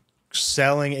is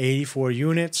selling 84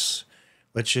 units.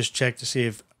 Let's just check to see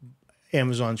if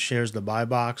Amazon shares the buy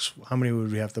box. How many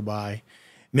would we have to buy?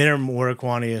 Minimum order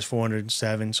quantity is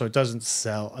 407, so it doesn't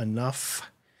sell enough.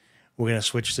 We're going to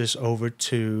switch this over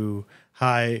to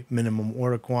high minimum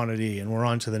order quantity, and we're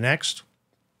on to the next.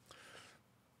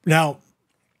 Now,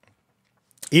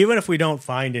 even if we don't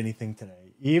find anything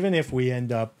today, even if we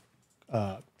end up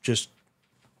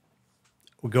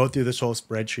we go through this whole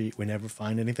spreadsheet, we never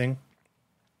find anything,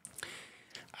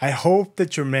 I hope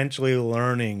that you're mentally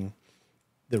learning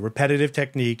the repetitive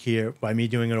technique here by me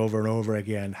doing it over and over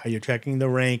again, how you're checking the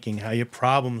ranking, how you're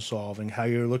problem solving, how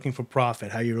you're looking for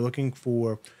profit, how you're looking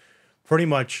for pretty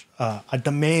much a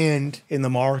demand in the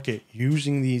market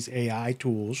using these AI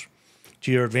tools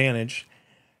to your advantage.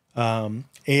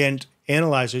 And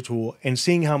analyzer tool and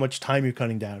seeing how much time you're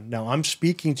cutting down. Now, I'm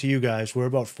speaking to you guys. We're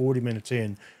about 40 minutes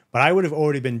in, but I would have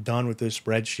already been done with this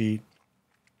spreadsheet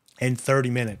in 30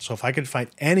 minutes. So if I could find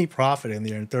any profit in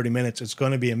there in 30 minutes, it's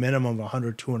going to be a minimum of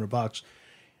 100, 200 bucks.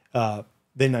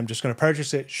 Then I'm just going to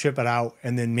purchase it, ship it out,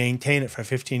 and then maintain it for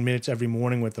 15 minutes every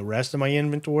morning with the rest of my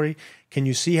inventory. Can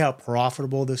you see how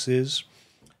profitable this is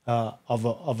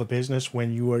of a business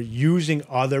when you are using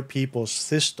other people's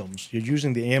systems? You're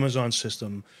using the Amazon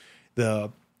system,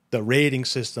 the rating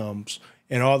systems,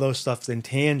 and all those stuff in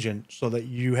tangent so that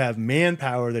you have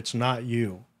manpower that's not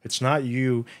you. It's not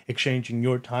you exchanging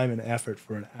your time and effort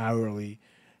for an hourly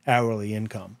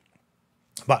income.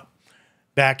 But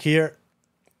back here,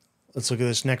 let's look at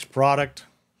this next product.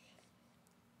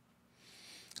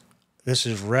 This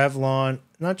is Revlon.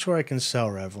 Not sure I can sell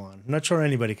Revlon. Not sure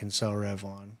anybody can sell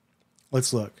Revlon.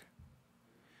 Let's look.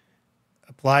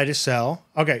 Apply to sell.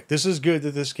 Okay, this is good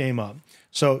that this came up.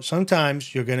 So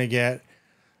sometimes you're going to get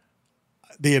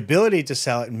the ability to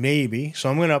sell it, maybe. So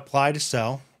I'm going to apply to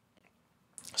sell.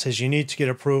 It says you need to get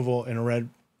approval in a red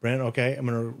brand. Okay, I'm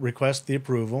going to request the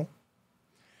approval.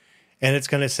 And it's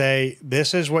going to say,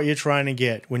 this is what you're trying to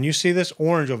get. When you see this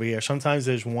orange over here, sometimes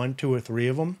there's 1, 2, or 3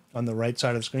 of them on the right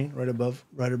side of the screen, right above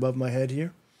my head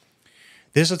here.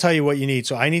 This will tell you what you need.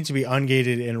 So I need to be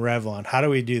ungated in Revlon. How do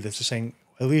we do this? It's saying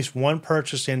at least 1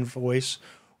 purchase invoice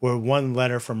or 1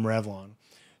 letter from Revlon.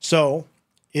 So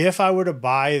if I were to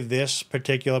buy this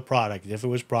particular product, if it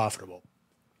was profitable,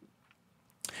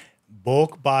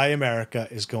 Bulk Buy America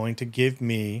is going to give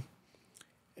me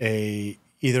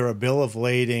either a bill of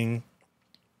lading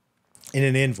in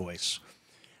an invoice.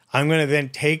 I'm going to then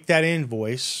take that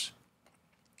invoice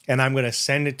and I'm going to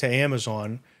send it to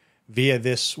Amazon via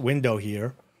this window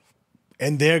here,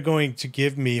 and they're going to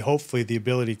give me, hopefully, the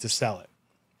ability to sell it.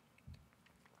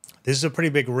 This is a pretty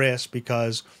big risk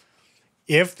because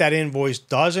if that invoice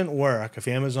doesn't work, if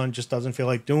Amazon just doesn't feel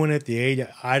like doing it, the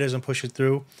AI doesn't push it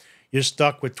through, you're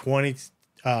stuck with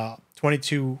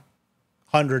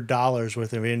 $2,200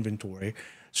 worth of inventory.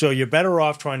 So you're better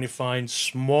off trying to find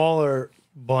smaller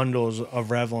bundles of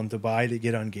Revlon to buy to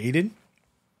get ungated.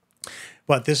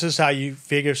 But this is how you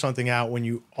figure something out when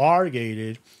you are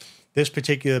gated. This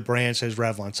particular brand says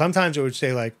Revlon. Sometimes it would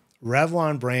say like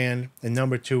Revlon brand, and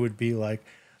number 2 would be like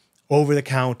over the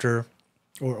counter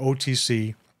or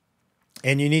OTC.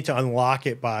 And you need to unlock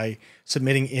it by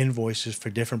submitting invoices for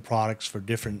different products for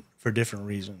different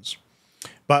reasons.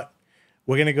 But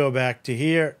we're going to go back to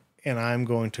here, and I'm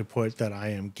going to put that I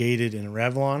am gated in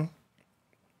Revlon.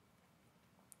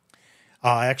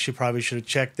 I actually probably should have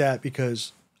checked that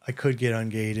because I could get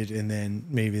ungated, and then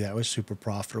maybe that was super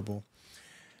profitable.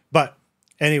 But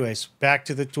anyways, back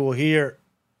to the tool here.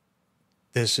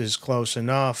 This is close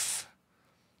enough.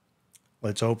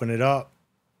 Let's open it up.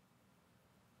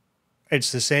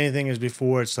 It's the same thing as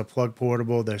before. It's the plug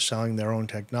portable. They're selling their own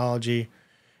technology.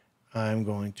 I'm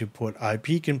going to put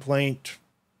IP complaint.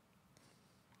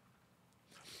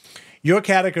 Your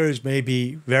categories may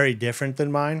be very different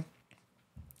than mine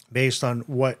based on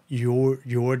what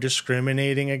you're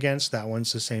discriminating against. That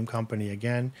one's the same company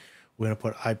again. We're going to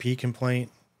put IP complaint.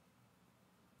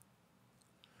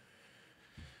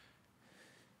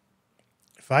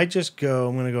 If I just go,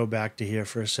 I'm going to go back to here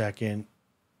for a second,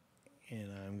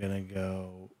 and I'm going to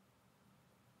go.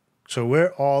 So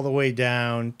we're all the way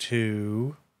down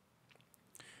to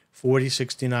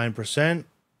 69%.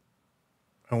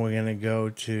 And we're going to go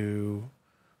to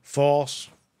false.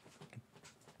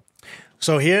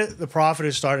 So here the profit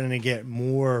is starting to get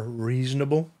more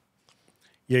reasonable.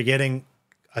 You're getting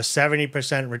a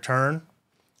 70% return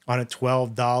on a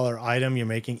 $12 item. You're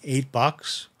making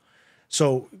 $8.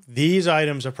 So these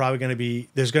items are probably going to be,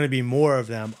 there's going to be more of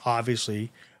them,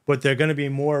 obviously, but they're going to be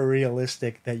more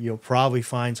realistic that you'll probably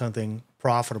find something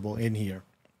profitable in here.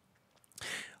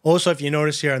 Also, if you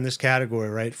notice here in this category,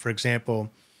 right, for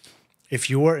example, if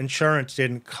your insurance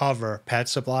didn't cover pet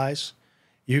supplies,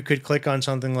 you could click on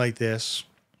something like this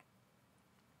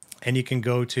and you can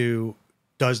go to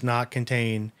does not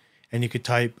contain, and you could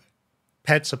type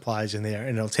pet supplies in there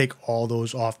and it'll take all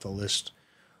those off the list.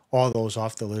 All those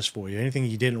off the list for you. Anything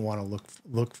you didn't want to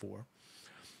look for.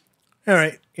 All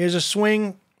right, here's a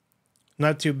swing.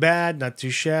 Not too bad, not too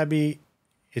shabby.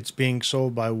 It's being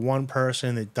sold by one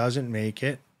person that doesn't make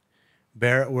it.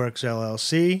 Barrett Works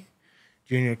LLC,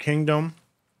 Junior Kingdom.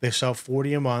 They sell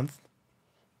 40 a month.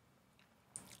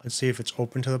 Let's see if it's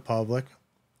open to the public.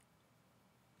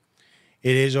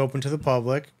 It is open to the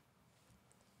public.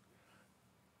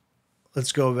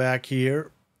 Let's go back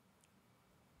here.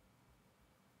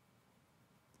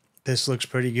 This looks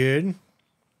pretty good.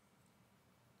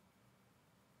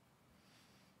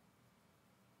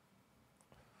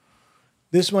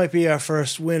 This might be our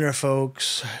first winner,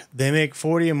 folks. They make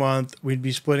 40 a month. We'd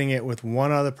be splitting it with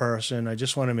one other person. I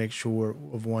just want to make sure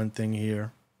of one thing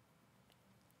here.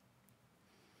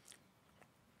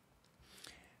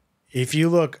 If you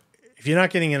look, if you're not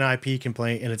getting an IP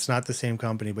complaint and it's not the same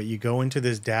company, but you go into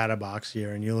this data box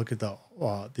here and you look at the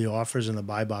offers and the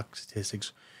buy box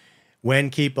statistics,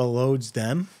 when Keepa loads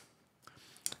them,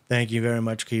 thank you very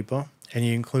much, Keepa, and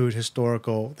you include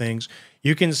historical things,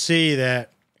 you can see that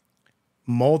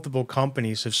multiple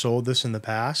companies have sold this in the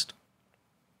past.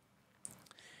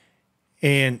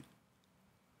 And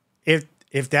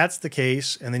if that's the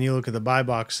case, and then you look at the buy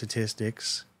box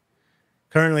statistics,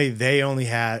 currently they only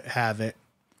have it.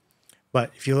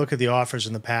 But if you look at the offers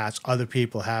in the past, other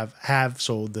people have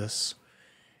sold this.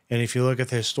 And if you look at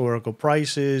the historical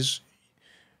prices,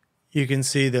 you can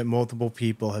see that multiple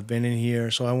people have been in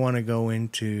here. So I want to go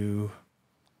into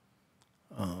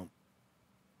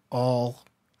all.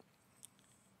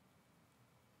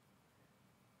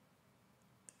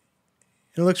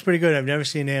 It looks pretty good. I've never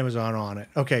seen Amazon on it.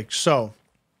 Okay, so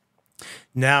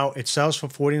now it sells for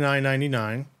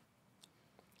 $49.99.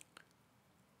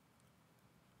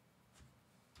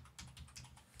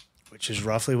 Which is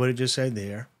roughly what it just said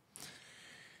there.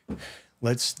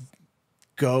 Let's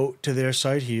go to their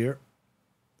site here.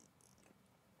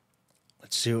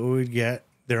 Let's see what we get.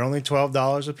 They're only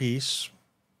 $12 a piece.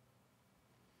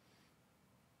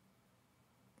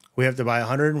 We have to buy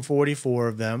 144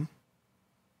 of them.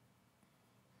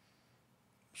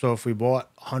 So if we bought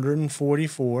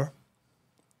 144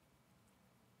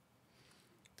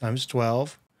 times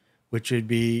 12, which would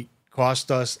be cost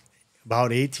us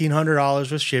about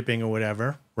 $1,800 with shipping or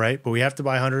whatever, right? But we have to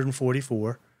buy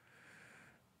 144.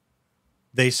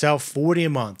 They sell 40 a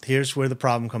month. Here's where the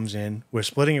problem comes in. We're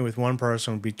splitting it with one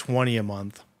person, it would be 20 a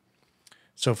month.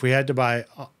 So if we had to buy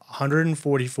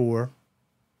 144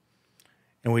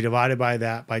 and we divided by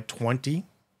that by 20,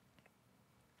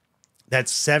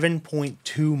 that's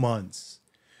 7.2 months.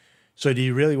 So do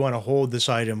you really want to hold this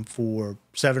item for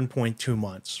 7.2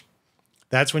 months?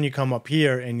 That's when you come up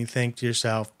here and you think to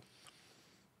yourself,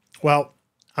 well,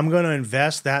 I'm going to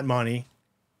invest that money.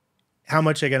 How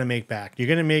much are you going to make back? You're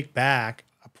going to make back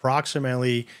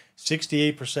approximately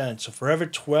 68%. So for every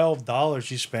 $12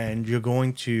 you spend, you're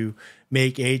going to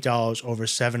make $8 over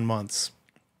 7 months.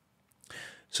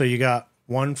 So you got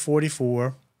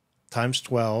 144 times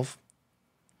 12.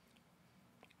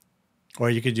 Or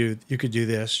you could do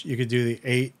this. You could do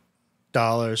the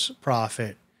 $8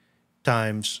 profit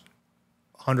times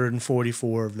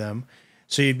 144 of them.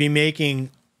 So you'd be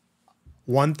making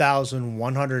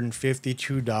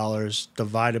 $1,152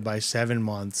 divided by 7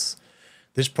 months.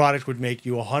 This product would make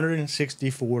you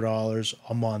 $164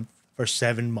 a month for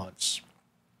 7 months.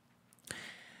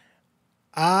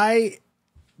 I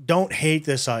don't hate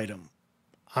this item.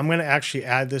 I'm going to actually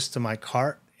add this to my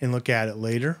cart and look at it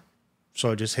later.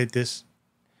 So just hit this,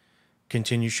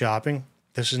 continue shopping.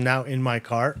 This is now in my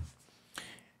cart.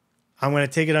 I'm going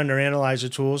to take it under Analyzer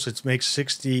Tools. It makes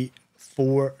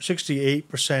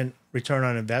 68% return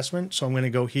on investment. So I'm going to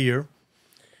go here.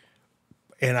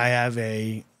 And I have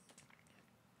a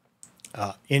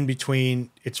in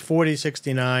between, it's 40 to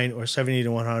 69 or 70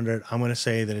 to 100. I'm going to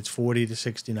say that it's 40 to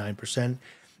 69%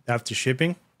 after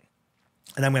shipping.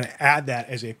 And I'm going to add that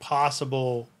as a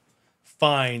possible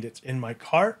find. It's in my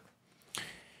cart.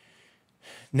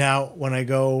 Now, when I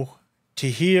go to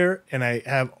here and I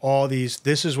have all these,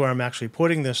 this is where I'm actually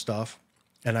putting this stuff.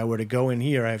 And I were to go in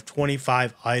here, I have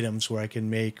 25 items where I can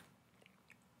make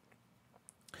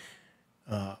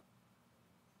I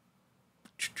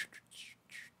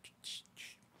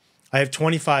have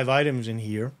 25 items in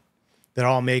here that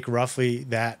all make roughly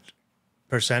that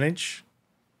percentage.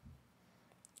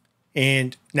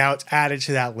 And now it's added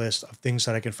to that list of things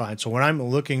that I can find. So when I'm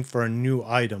looking for a new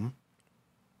item,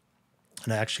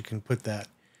 and I actually can put that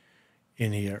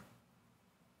in here.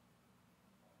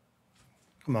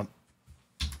 Come on.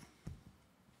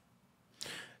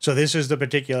 So this is the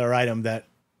particular item that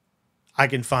I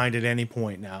can find at any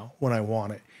point now when I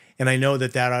want it. And I know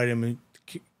that that item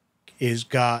is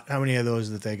got, how many of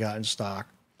those that they got in stock?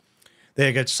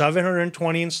 They got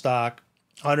 720 in stock,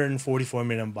 144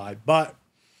 minimum buy. But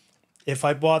if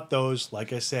I bought those,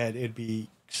 like I said, it'd be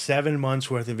 7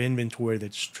 months worth of inventory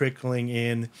that's trickling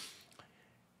in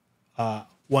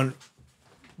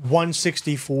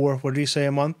 164. What did he say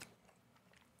a month?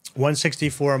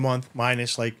 164 a month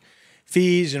minus like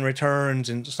fees and returns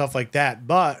and stuff like that.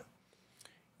 But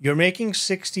you're making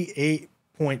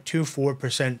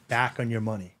 68.24% back on your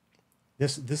money.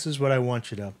 This is what I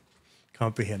want you to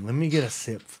comprehend. Let me get a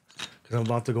sip because I'm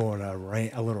about to go on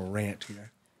a little rant here.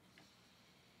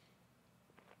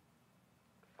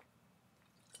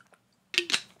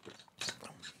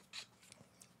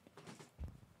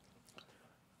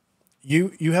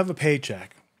 you have a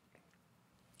paycheck,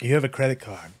 you have a credit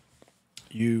card,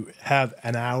 you have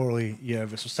an hourly, you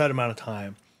have a set amount of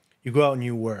time, you go out and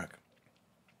you work,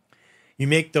 you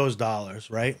make those dollars,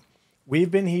 right?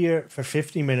 We've been here for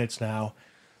 50 minutes now,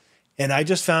 and I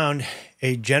just found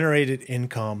a generated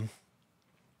income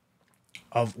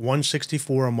of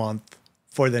 $164 a month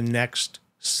for the next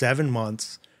 7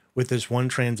 months with this one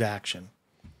transaction.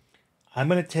 I'm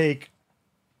going to take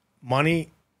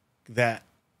money that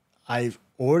I've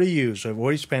already used. I've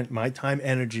already spent my time,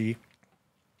 energy,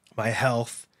 my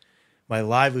health, my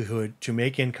livelihood to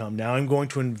make income. Now I'm going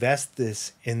to invest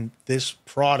this in this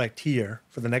product here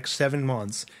for the next 7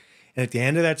 months. And at the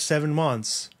end of that 7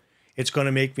 months, it's going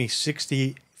to make me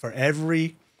 60 for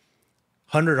every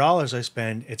 $100 I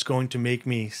spend. It's going to make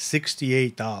me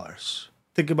 $68.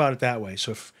 Think about it that way.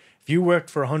 So if you worked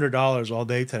for $100 all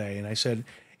day today, and I said,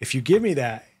 if you give me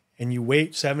that and you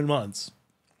wait 7 months,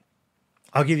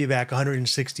 I'll give you back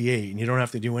 168 and you don't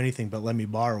have to do anything but let me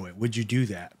borrow it. Would you do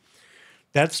that?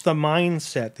 That's the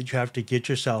mindset that you have to get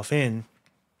yourself in,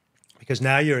 because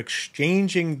now you're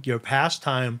exchanging your past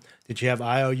time that you have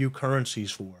IOU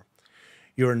currencies for.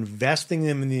 You're investing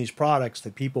them in these products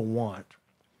that people want.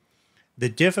 The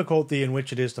difficulty in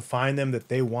which it is to find them that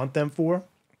they want them for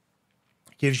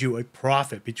gives you a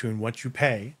profit between what you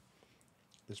pay.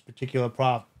 This particular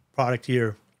product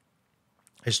here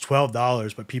is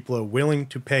 $12, but people are willing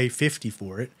to pay $50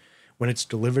 for it when it's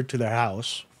delivered to their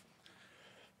house.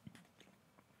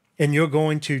 And you're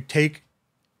going to take,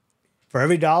 for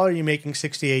every dollar, you're making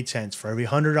 68 cents. For every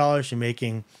 $100, you're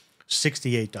making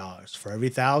 $68. For every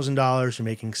 $1,000, you're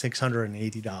making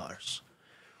 $680.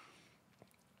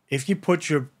 If you put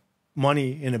your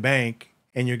money in a bank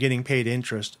and you're getting paid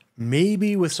interest,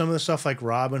 maybe with some of the stuff like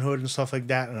Robinhood and stuff like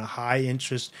that, and a high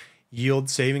interest yield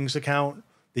savings account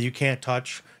that you can't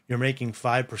touch, you're making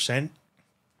 5%.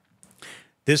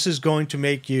 This is going to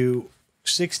make you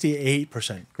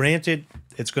 68%. Granted,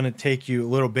 it's going to take you a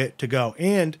little bit to go.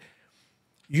 And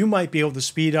you might be able to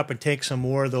speed up and take some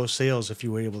more of those sales if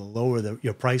you were able to lower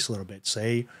your price a little bit.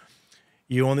 Say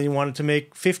you only wanted to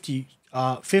make 50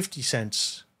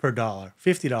 cents per dollar,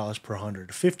 $50 per 100,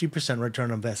 50%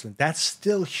 return on investment. That's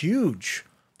still huge.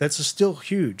 That's still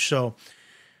huge. So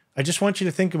I just want you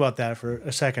to think about that for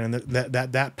a second, and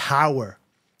that power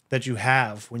that you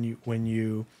have when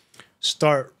you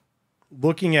start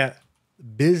looking at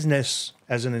business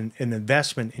as an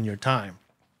investment in your time.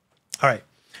 All right,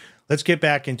 let's get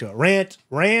back into it.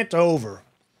 Rant over.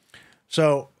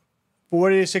 So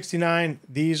 40 to 69,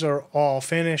 these are all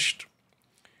finished.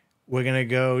 We're going to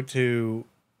go to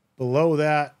below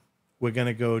that. We're going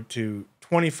to go to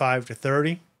 25 to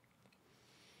 30.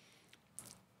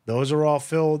 Those are all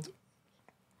filled.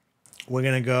 We're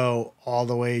going to go all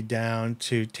the way down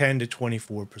to 10 to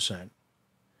 24%.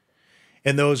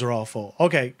 And those are all full.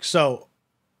 Okay, so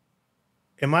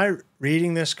am I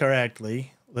reading this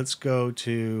correctly? Let's go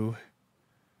to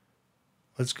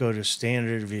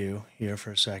standard view here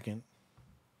for a second.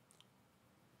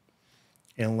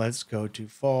 And let's go to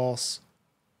false.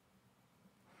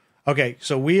 Okay,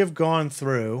 so we have gone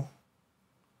through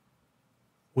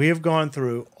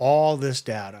all this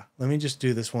data. Let me just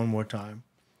do this one more time.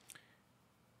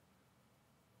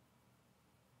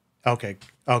 Okay,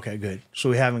 good.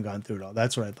 So we haven't gone through it all.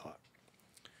 That's what I thought.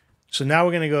 So now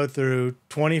we're going to go through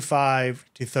 25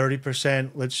 to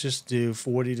 30%. Let's just do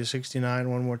 40 to 69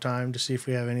 one more time to see if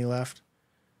we have any left.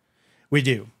 We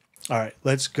do. All right,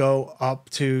 let's go up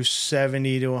to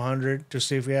 70 to 100 to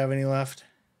see if we have any left.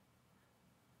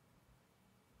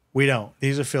 We don't.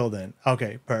 These are filled in.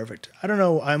 Okay, perfect. I don't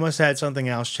know. I must have had something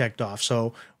else checked off.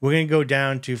 So we're going to go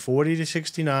down to 40 to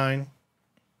 69.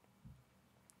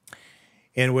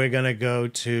 And we're going to go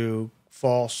to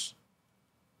false.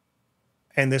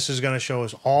 And this is going to show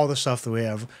us all the stuff that we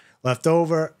have left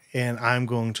over. And I'm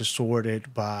going to sort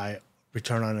it by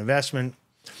return on investment.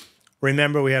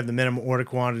 Remember, we have the minimum order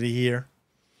quantity here.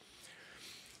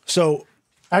 So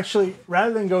actually,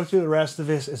 rather than go through the rest of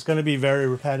this, it's going to be very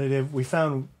repetitive. We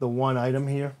found the one item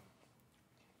here.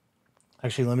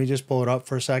 Actually, let me just pull it up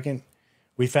for a second.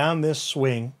 We found this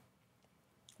swing.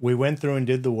 We went through and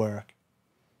did the work.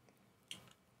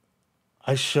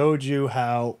 I showed you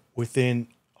how within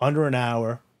under an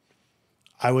hour,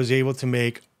 I was able to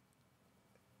make,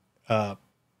 I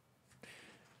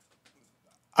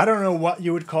don't know what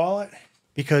you would call it,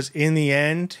 because in the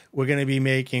end, we're going to be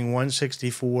making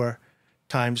 164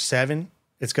 times 7.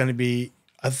 It's going to be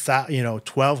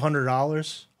 $1,200,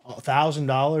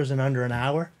 $1,000 in under an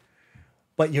hour.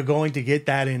 But you're going to get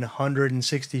that in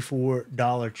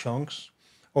 $164 chunks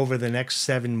over the next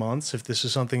 7 months if this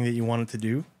is something that you wanted to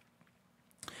do.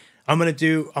 I'm going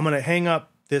to hang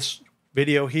up this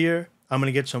video here. I'm going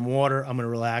to get some water. I'm going to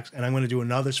relax, and I'm going to do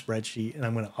another spreadsheet, and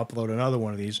I'm going to upload another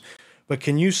one of these. But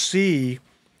can you see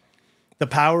the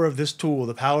power of this tool,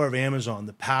 the power of Amazon,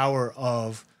 the power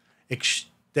of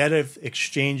instead of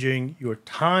exchanging your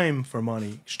time for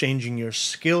money, exchanging your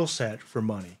skill set for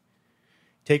money,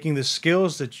 taking the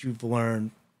skills that you've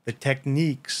learned, the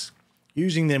techniques,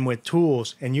 using them with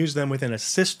tools and use them within a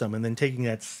system, and then taking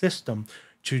that system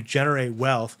to generate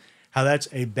wealth, how that's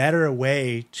a better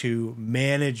way to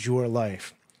manage your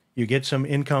life. You get some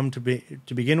income to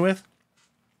begin with,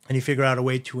 and you figure out a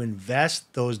way to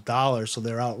invest those dollars so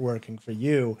they're out working for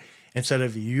you instead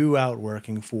of you out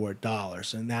working for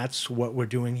dollars. And that's what we're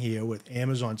doing here with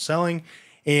Amazon selling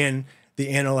and the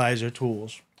analyzer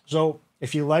tools. So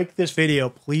if you like this video,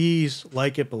 please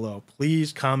like it below.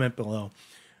 Please comment below.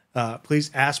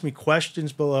 Please ask me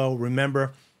questions below.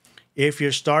 Remember, if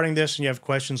you're starting this and you have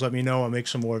questions, let me know. I'll make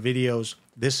some more videos.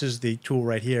 This is the tool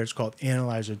right here. It's called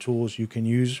Analyzer Tools. You can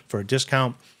use for a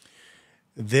discount.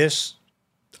 This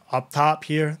up top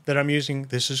here that I'm using,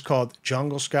 this is called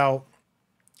Jungle Scout.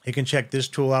 You can check this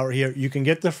tool out here. You can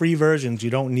get the free versions. You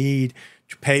don't need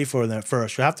to pay for them at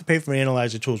first. You have to pay for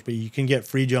Analyzer Tools, but you can get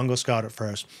free Jungle Scout at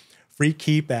first. Free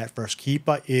Keepa at first.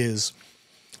 Keepa is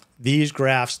these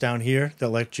graphs down here that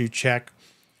let you check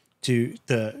to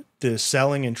the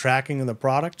selling and tracking of the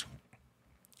product.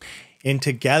 And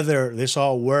together, this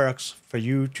all works for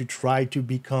you to try to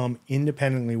become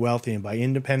independently wealthy. And by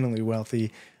independently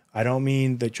wealthy, I don't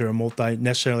mean that you're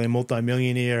necessarily a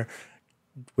multi-millionaire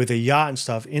with a yacht and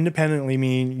stuff. Independently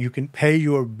mean you can pay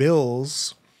your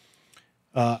bills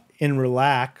and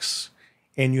relax,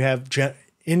 and you have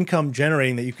income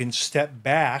generating that you can step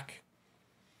back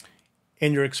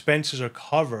and your expenses are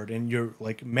covered, and you're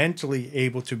like mentally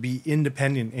able to be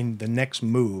independent in the next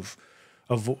move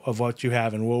of what you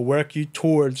have. And we'll work you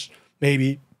towards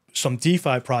maybe some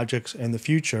DeFi projects in the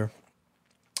future.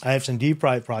 I have some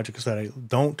DeFi projects that I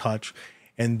don't touch,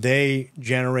 and they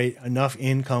generate enough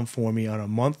income for me on a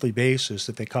monthly basis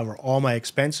that they cover all my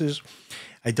expenses.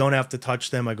 I don't have to touch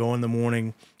them. I go in the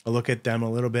morning, I look at them a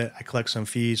little bit, I collect some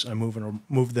fees, I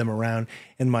move them around,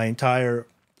 and my entire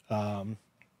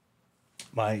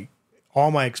all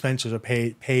my expenses are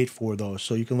paid for those.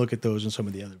 So you can look at those in some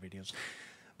of the other videos.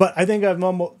 But I think I've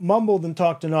mumbled and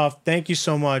talked enough. Thank you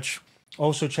so much.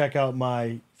 Also check out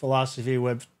my philosophy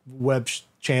web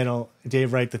channel,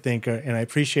 Dave Wright the Thinker, and I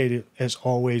appreciate it as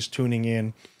always tuning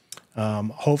in.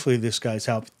 Hopefully this guy's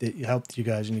helped you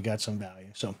guys and you got some value.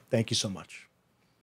 So thank you so much.